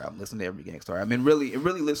Gangstar album, listen to every Gangstar album. And really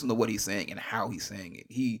listen to what he's saying and how he's saying it.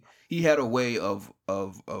 He had a way of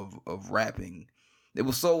rapping. It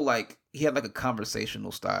was so like he had like a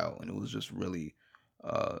conversational style, and it was just really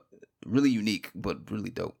unique, but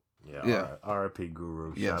really dope. Yeah. R.I.P.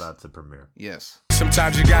 Guru. Yes. Shout out to Premier. Yes.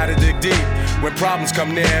 Sometimes you gotta dig deep. When problems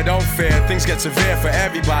come near, don't fear. Things get severe for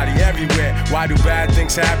everybody, everywhere. Why do bad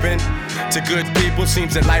things happen to good people?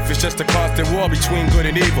 Seems that life is just a constant war between good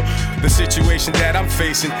and evil. The situation that I'm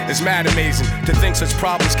facing is mad amazing. To think such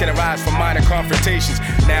problems can arise from minor confrontations.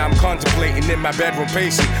 Now I'm contemplating in my bedroom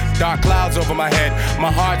pacing. Dark clouds over my head,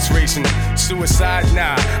 my heart's racing. Suicide?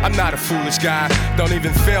 Nah, I'm not a foolish guy. Don't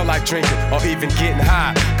even feel like drinking or even getting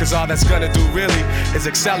high. Cause all that's gonna do really is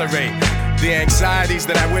accelerate the anxieties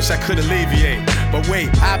that I wish I could alleviate. But wait,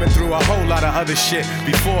 I've been through a whole lot of other shit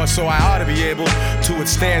before, so I ought to be able to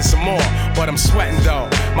withstand some more. But I'm sweating though,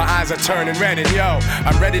 my eyes are turning red, and yo,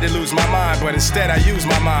 I'm ready to lose my mind, but instead I use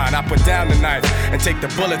my mind. I put down the knife and take the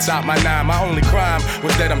bullets out my nine. My only crime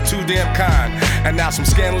was that I'm too damn kind. And now some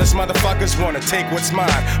scandalous motherfuckers wanna take what's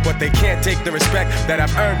mine, but they can't take the respect that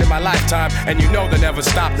I've earned in my lifetime. And you know they'll never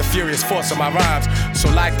stop the furious force of my rhymes. So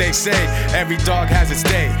like they say, every dog has its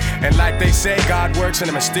day. And like they say, God works in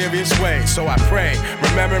a mysterious way. So I pray,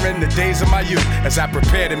 remembering the days of my youth as I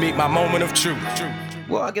prepare to meet my moment of truth.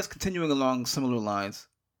 Well, I guess continuing along similar lines,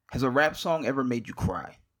 has a rap song ever made you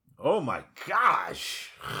cry? Oh my gosh.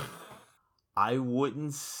 I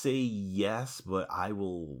wouldn't say yes, but I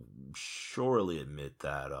will surely admit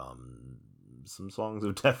that some songs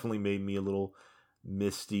have definitely made me a little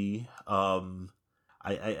misty.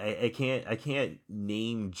 I can't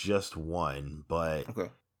name just one, but Okay.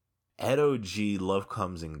 Ed O.G. Love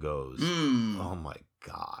Comes and Goes. Oh my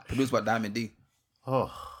gosh. Produced by Diamond D.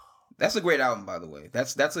 Oh. That's a great album, by the way.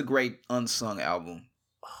 That's a great unsung album.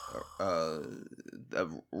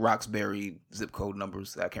 Roxbury zip code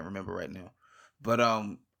numbers that I can't remember right now. But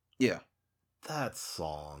yeah. That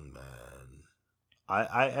song, man.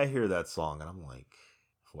 I hear that song and I'm like,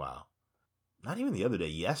 wow. Not even the other day,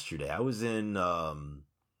 yesterday, I was in a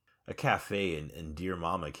cafe and Dear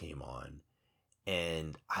Mama came on.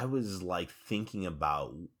 And I was like thinking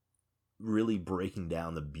about really breaking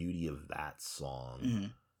down the beauty of that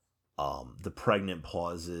song. The pregnant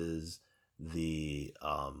pauses, the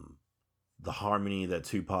harmony that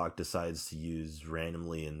Tupac decides to use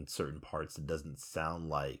randomly in certain parts that doesn't sound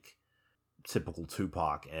like typical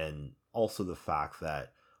Tupac, and also the fact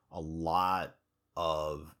that a lot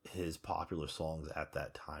of his popular songs at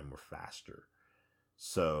that time were faster.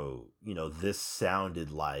 So, you know, this sounded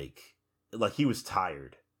like he was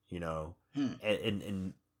tired, you know,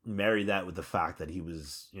 and marry that with the fact that he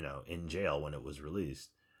was, you know, in jail when it was released.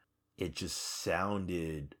 It just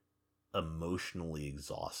sounded emotionally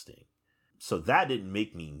exhausting. So that didn't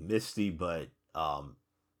make me misty, but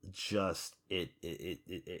just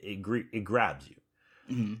it grabs you.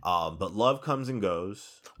 But Love Comes and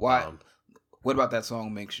Goes. Why? What about that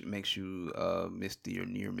song makes you misty or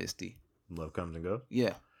near misty? Love Comes and Goes?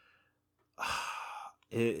 Yeah.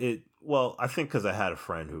 Well, I think because I had a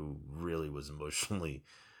friend who really was emotionally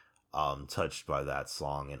touched by that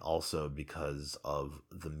song, and also because of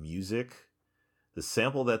the music, the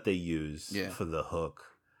sample that they use for the hook,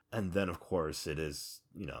 and then of course it is,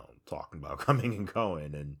 you know, talking about coming and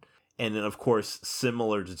going, and then of course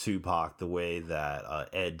similar to Tupac, the way that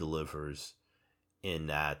Ed delivers in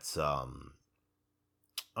that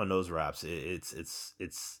on those raps,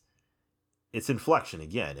 it's inflection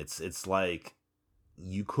again. It's like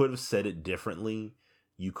you could have said it differently.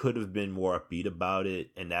 You could have been more upbeat about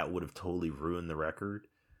it, and that would have totally ruined the record.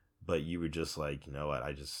 But you were just like, you know what?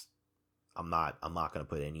 I'm not going to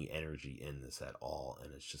put any energy in this at all,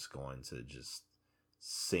 and it's just going to just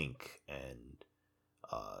sink and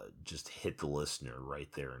just hit the listener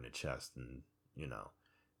right there in the chest and,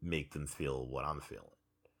 make them feel what I'm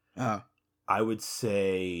feeling. I would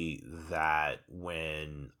say that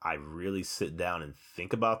when I really sit down and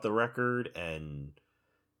think about the record, and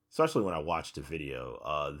especially when I watch the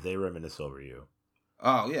video, They Reminisce Over You.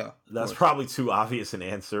 Oh, yeah. That's probably too obvious an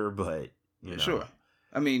answer, but, Sure.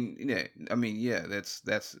 I mean, yeah, that's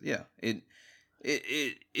yeah.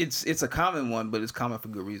 It's a common one, but it's common for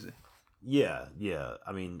good reason. Yeah.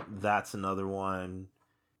 I mean, that's another one.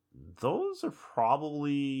 Those are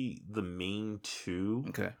probably the main two.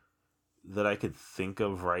 Okay. That I could think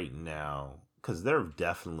of right now, because there have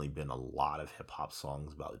definitely been a lot of hip hop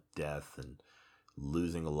songs about death and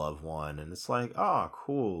losing a loved one, and it's like, oh,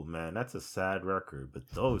 cool, man, that's a sad record. But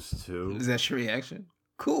those two, is that your reaction?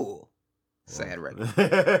 Cool, sad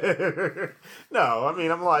record. No, I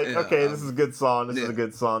mean, I'm like, okay, this is a good song. This is a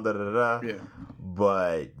good song. Da da da. Yeah.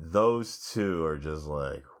 But those two are just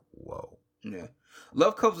like, whoa. Yeah.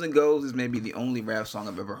 Love Comes and Goes is maybe the only rap song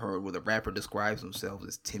I've ever heard where the rapper describes himself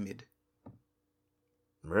as timid.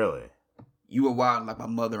 Really? You were wild like my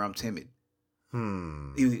mother, I'm timid.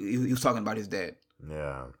 He was talking about his dad.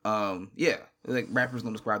 Yeah. Yeah. Like rappers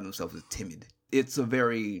don't describe themselves as timid. It's a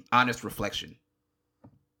very honest reflection.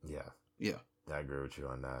 Yeah. Yeah. I agree with you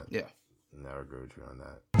on that. Yeah. Never agree with you on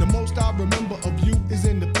that. The most I remember of you is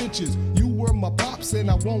in the pictures. You were my pops and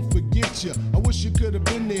I won't forget you. I wish you could have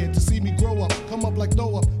been there to see me grow up, come up like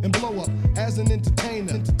throw up and blow up as an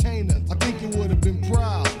entertainer. I think you would have been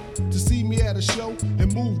proud to see me at a show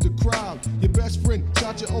and move the crowd. Your best friend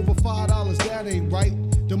shot you over $5, that ain't right.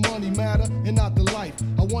 The money matter and not the life.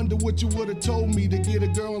 I wonder what you would have told me to get a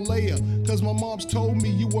girl and lay her. Cause my mom's told me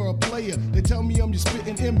you were a player. They tell me I'm your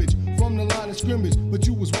spitting image from the line of scrimmage. But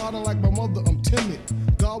you was wildin' like my mother, I'm timid.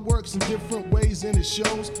 God works in different ways and it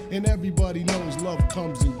shows. And everybody knows love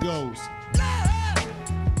comes and goes.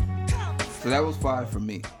 So that was 5 for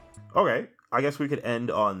me. Okay. I guess we could end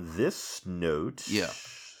on this note. Yeah.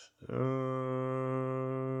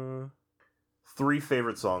 3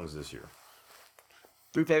 favorite songs this year.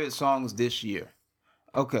 3 favorite songs this year.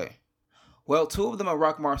 Okay. Well, 2 of them are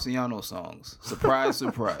Rock Marciano songs. Surprise,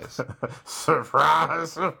 surprise.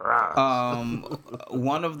 Surprise, surprise.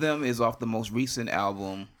 One of them is off the most recent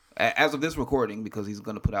album, as of this recording, because he's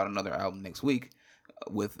going to put out another album next week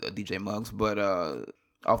with DJ Muggs. But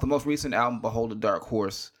off the most recent album, Behold a Dark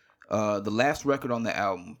Horse, the last record on the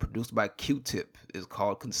album, produced by Q-Tip, is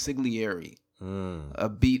called Consigliere. A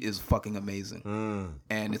beat is fucking amazing,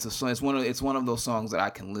 and it's one of those songs that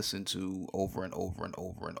I can listen to over and over and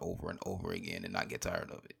over and over and over again and not get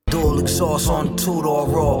tired of it. Dual exhaust on the two-door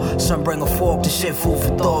raw. Some bring a fork to shit, food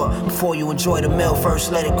for thought. Before you enjoy the meal,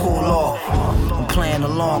 first let it cool off. I'm playing a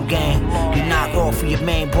long game. You knock off for your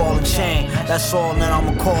main ball and chain. That's all, then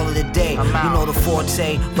I'ma call it a day. You know the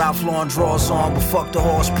forte. Ralph Lauren draws on, but fuck the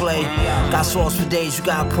horseplay. Got sauce for days, you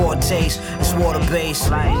got poor taste. It's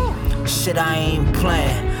water-based. Shit, I ain't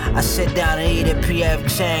playing. I sit down and eat at P.F.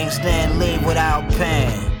 Chang's, then leave without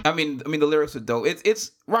paying. I mean, the lyrics are dope.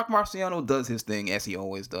 It's Rock Marciano does his thing as he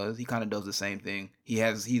always does. He kind of does the same thing. He's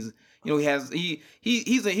a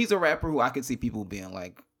rapper who I could see people being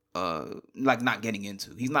like not getting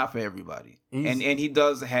into. He's not for everybody, and he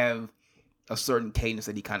does have a certain cadence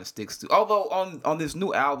that he kind of sticks to. Although on this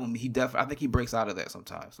new album, I think he breaks out of that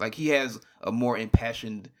sometimes. Like he has a more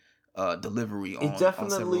impassioned delivery on several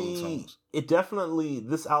songs.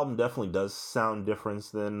 This album definitely does sound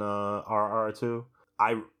different than RR2.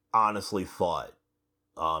 I honestly thought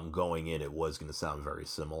going in it was going to sound very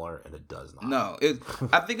similar, and it does not. No,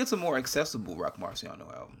 I think it's a more accessible Rock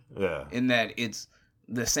Marciano album. Yeah. In that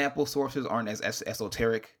the sample sources aren't as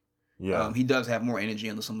esoteric. Yeah. He does have more energy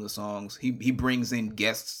in some of the songs. He brings in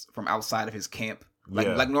guests from outside of his camp.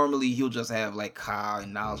 Like normally he'll just have like Ka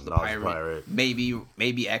and Knowledge the Pirate,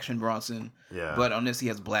 maybe Action Bronson. Yeah. But on this he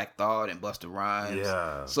has Black Thought and Busta Rhymes.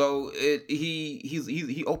 Yeah. So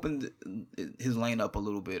he opened his lane up a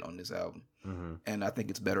little bit on this album, and I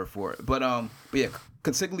think it's better for it. But yeah,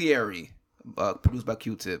 Consigliere, produced by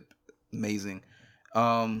Q-Tip, amazing.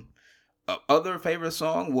 Other favorite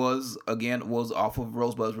song was off of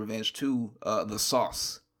Rosebud's Revenge 2, The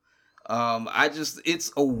Sauce.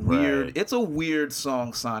 It's a weird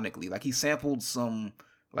song sonically. Like he sampled some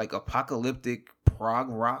like apocalyptic prog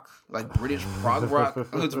rock, like British prog rock.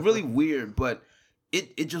 It's really weird, but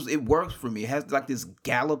it works for me. It has like this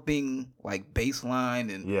galloping like bass line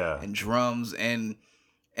and drums and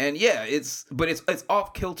yeah, it's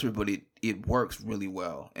off kilter, but it works really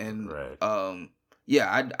well. And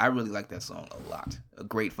yeah, I really like that song a lot. A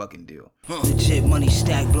great fucking deal. Legit money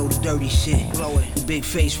stack, blow the dirty shit. Blow it. The big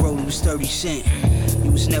face rolling was 30 cent.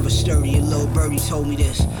 You was never sturdy, a little birdie told me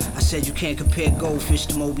this. I said you can't compare goldfish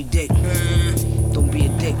to Moby Dick. Don't be a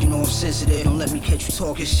dick, you know I'm sensitive. Don't let me catch you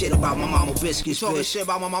talking shit about my mama biscuits. Talking shit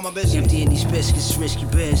about my mama biscuits. Emptying these biscuits, risky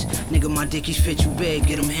biz. Nigga, my dickies fit you big,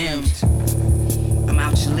 get them hemmed. I'm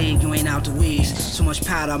out your league, you ain't out the weeds. So much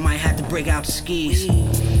powder, I might have to break out the skis.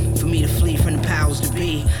 For me to flee from the powers to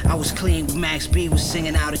be. I was clean, but Max B was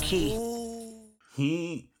singing out of key.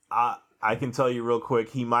 I can tell you real quick,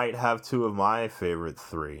 he might have two of my favorite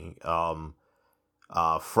three. From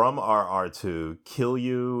RR2, Kill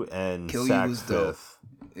You and Kill You Sax was dope. Fifth.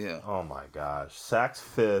 Yeah. Oh my gosh. Sax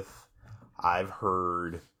Fifth, I've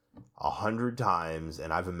heard 100 times,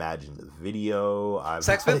 and I've imagined the video.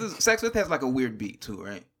 Sax Fifth has like a weird beat too,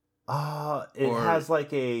 right? It has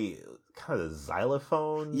like a kind of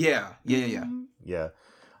xylophone. Yeah. Yeah.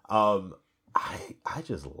 I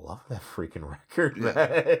just love that freaking record,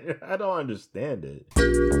 man. I don't understand it.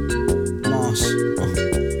 Moss.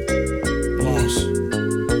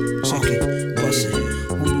 Check it, bust it.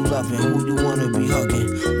 Who you loving? Who you wanna be hugging?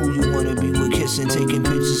 Who you wanna be with kissing, taking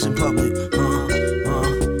pictures in public?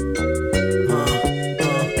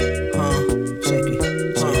 Check it,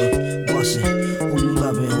 bust it. Who you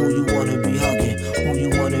loving? Who you wanna be hugging? Who you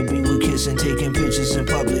wanna be with kissing, taking pictures in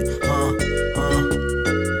public?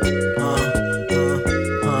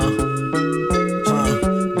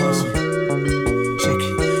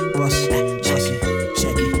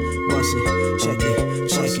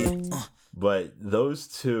 But those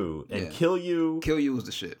two and Kill You was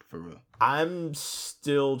the shit for real. I'm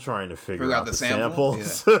still trying to figure out the sample?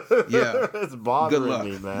 samples. Yeah. It's bothering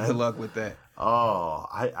me, man. Good luck with that. Oh,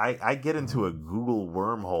 I get into a Google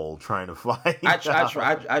wormhole trying to find. I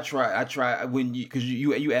try when because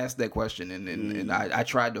you asked that question and I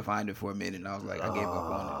tried to find it for a minute and I was like I gave up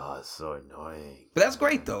on it. Oh, it's so annoying. But that's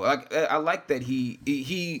great though. Like I like that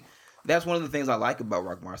he. That's one of the things I like about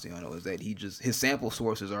Rock Marciano is that his sample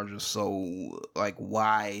sources are just so like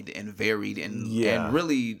wide and varied and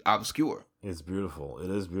really obscure. It's beautiful. It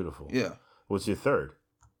is beautiful. Yeah. What's your third?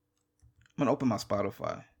 I'm gonna open my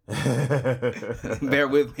Spotify. Bear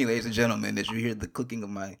with me, ladies and gentlemen, as you hear the clicking of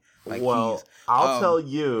my keys. I'll tell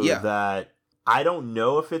you that I don't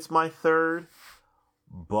know if it's my third,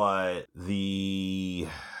 but the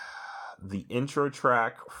intro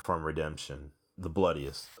track from Redemption. The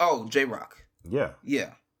bloodiest. Oh, J-Rock. Yeah.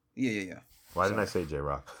 Why didn't I say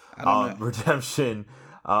J-Rock? I don't know. Redemption,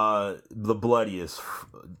 the bloodiest.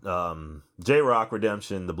 J-Rock,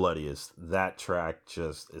 Redemption, the bloodiest. That track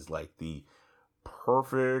just is like the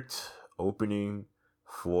perfect opening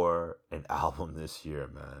for an album this year,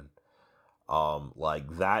 man.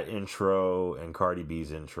 Like that intro and Cardi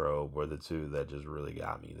B's intro were the two that just really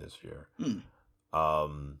got me this year.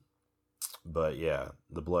 But yeah,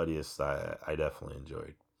 the bloodiest I definitely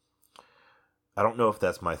enjoyed. I don't know if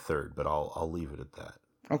that's my third, but I'll leave it at that.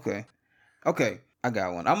 Okay, I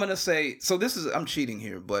got one. I'm gonna say I'm cheating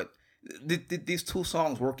here, but these two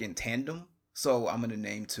songs work in tandem, so I'm gonna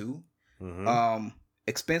name two. Mm-hmm.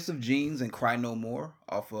 Expensive Jeans and Cry No More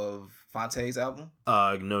off of Fonte's album.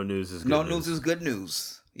 No News is Good News. No News is Good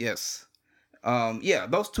News. Yes.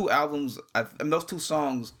 Those two albums, those two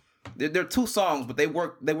songs. They're two songs, but they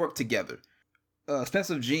work together.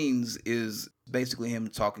 Expensive Jeans is basically him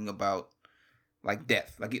talking about like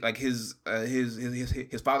death, like his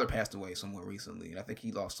father passed away somewhere recently, and I think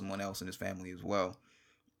he lost someone else in his family as well,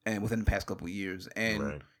 and within the past couple of years,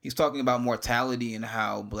 and he's talking about mortality and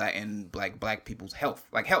how black people's health,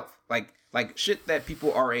 like shit that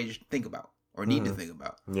people our age think about or need to think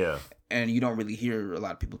about, and you don't really hear a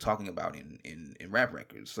lot of people talking about in rap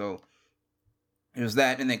records, so. There's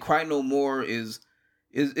that, and then Cry No More is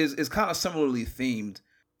kind of similarly themed,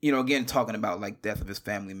 again talking about like death of his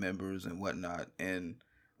family members and whatnot, and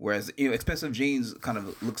whereas Expensive Jeans kind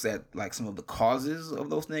of looks at like some of the causes of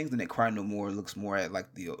those things, and then Cry No More looks more at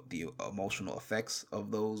like the emotional effects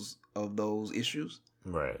of those issues,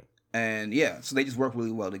 right? And so they just work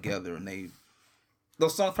really well together, and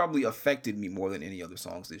those songs probably affected me more than any other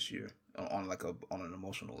songs this year on an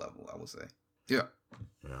emotional level, I would say. Yeah.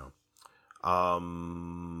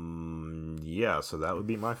 So that would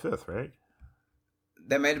be my fifth, right?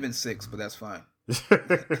 That might have been six, but that's fine.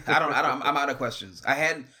 I'm out of questions.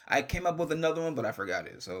 I came up with another one, but I forgot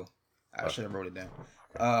it, so I should have wrote it down.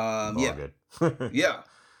 Good. Yeah.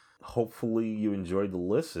 Hopefully you enjoyed the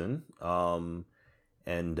listen. And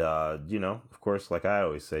of course, like I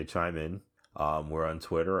always say, chime in. We're on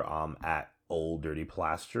Twitter. I'm at Old Dirty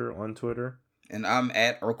Plaster on Twitter. And I'm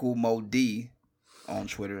at Urkel Mo D. on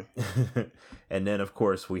Twitter. And then, of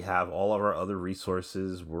course, we have all of our other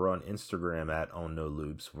resources. We're on Instagram at On No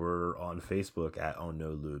Loops. We're on Facebook at On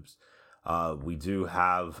No Loops. We do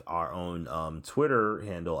have our own Twitter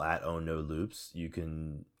handle at On No Loops. You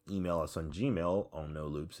can email us on Gmail,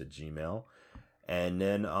 onnoloops@gmail. And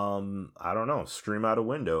then, I don't know, stream out a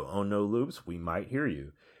window, On No Loops. We might hear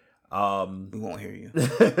you. We won't hear you.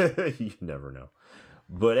 You never know.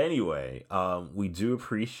 But anyway, we do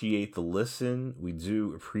appreciate the listen. We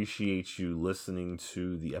do appreciate you listening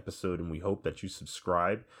to the episode, and we hope that you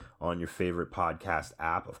subscribe on your favorite podcast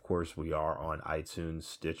app. Of course, we are on iTunes,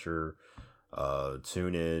 Stitcher,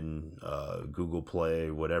 TuneIn, Google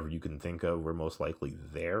Play, whatever you can think of. We're most likely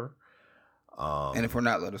there. And if we're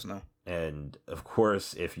not, let us know. And of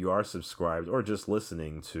course, if you are subscribed or just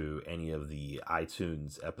listening to any of the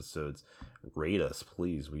iTunes episodes, rate us,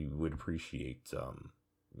 please. We would appreciate,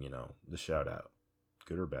 the shout out,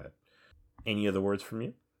 good or bad. Any other words from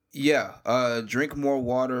you? Yeah. Drink more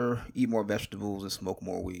water, eat more vegetables, and smoke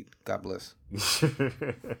more weed. God bless.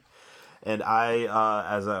 And I,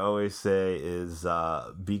 as I always say, is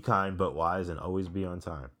be kind but wise and always be on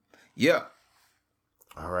time. Yeah.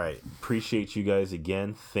 All right. Appreciate you guys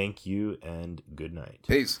again. Thank you and good night.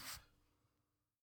 Peace.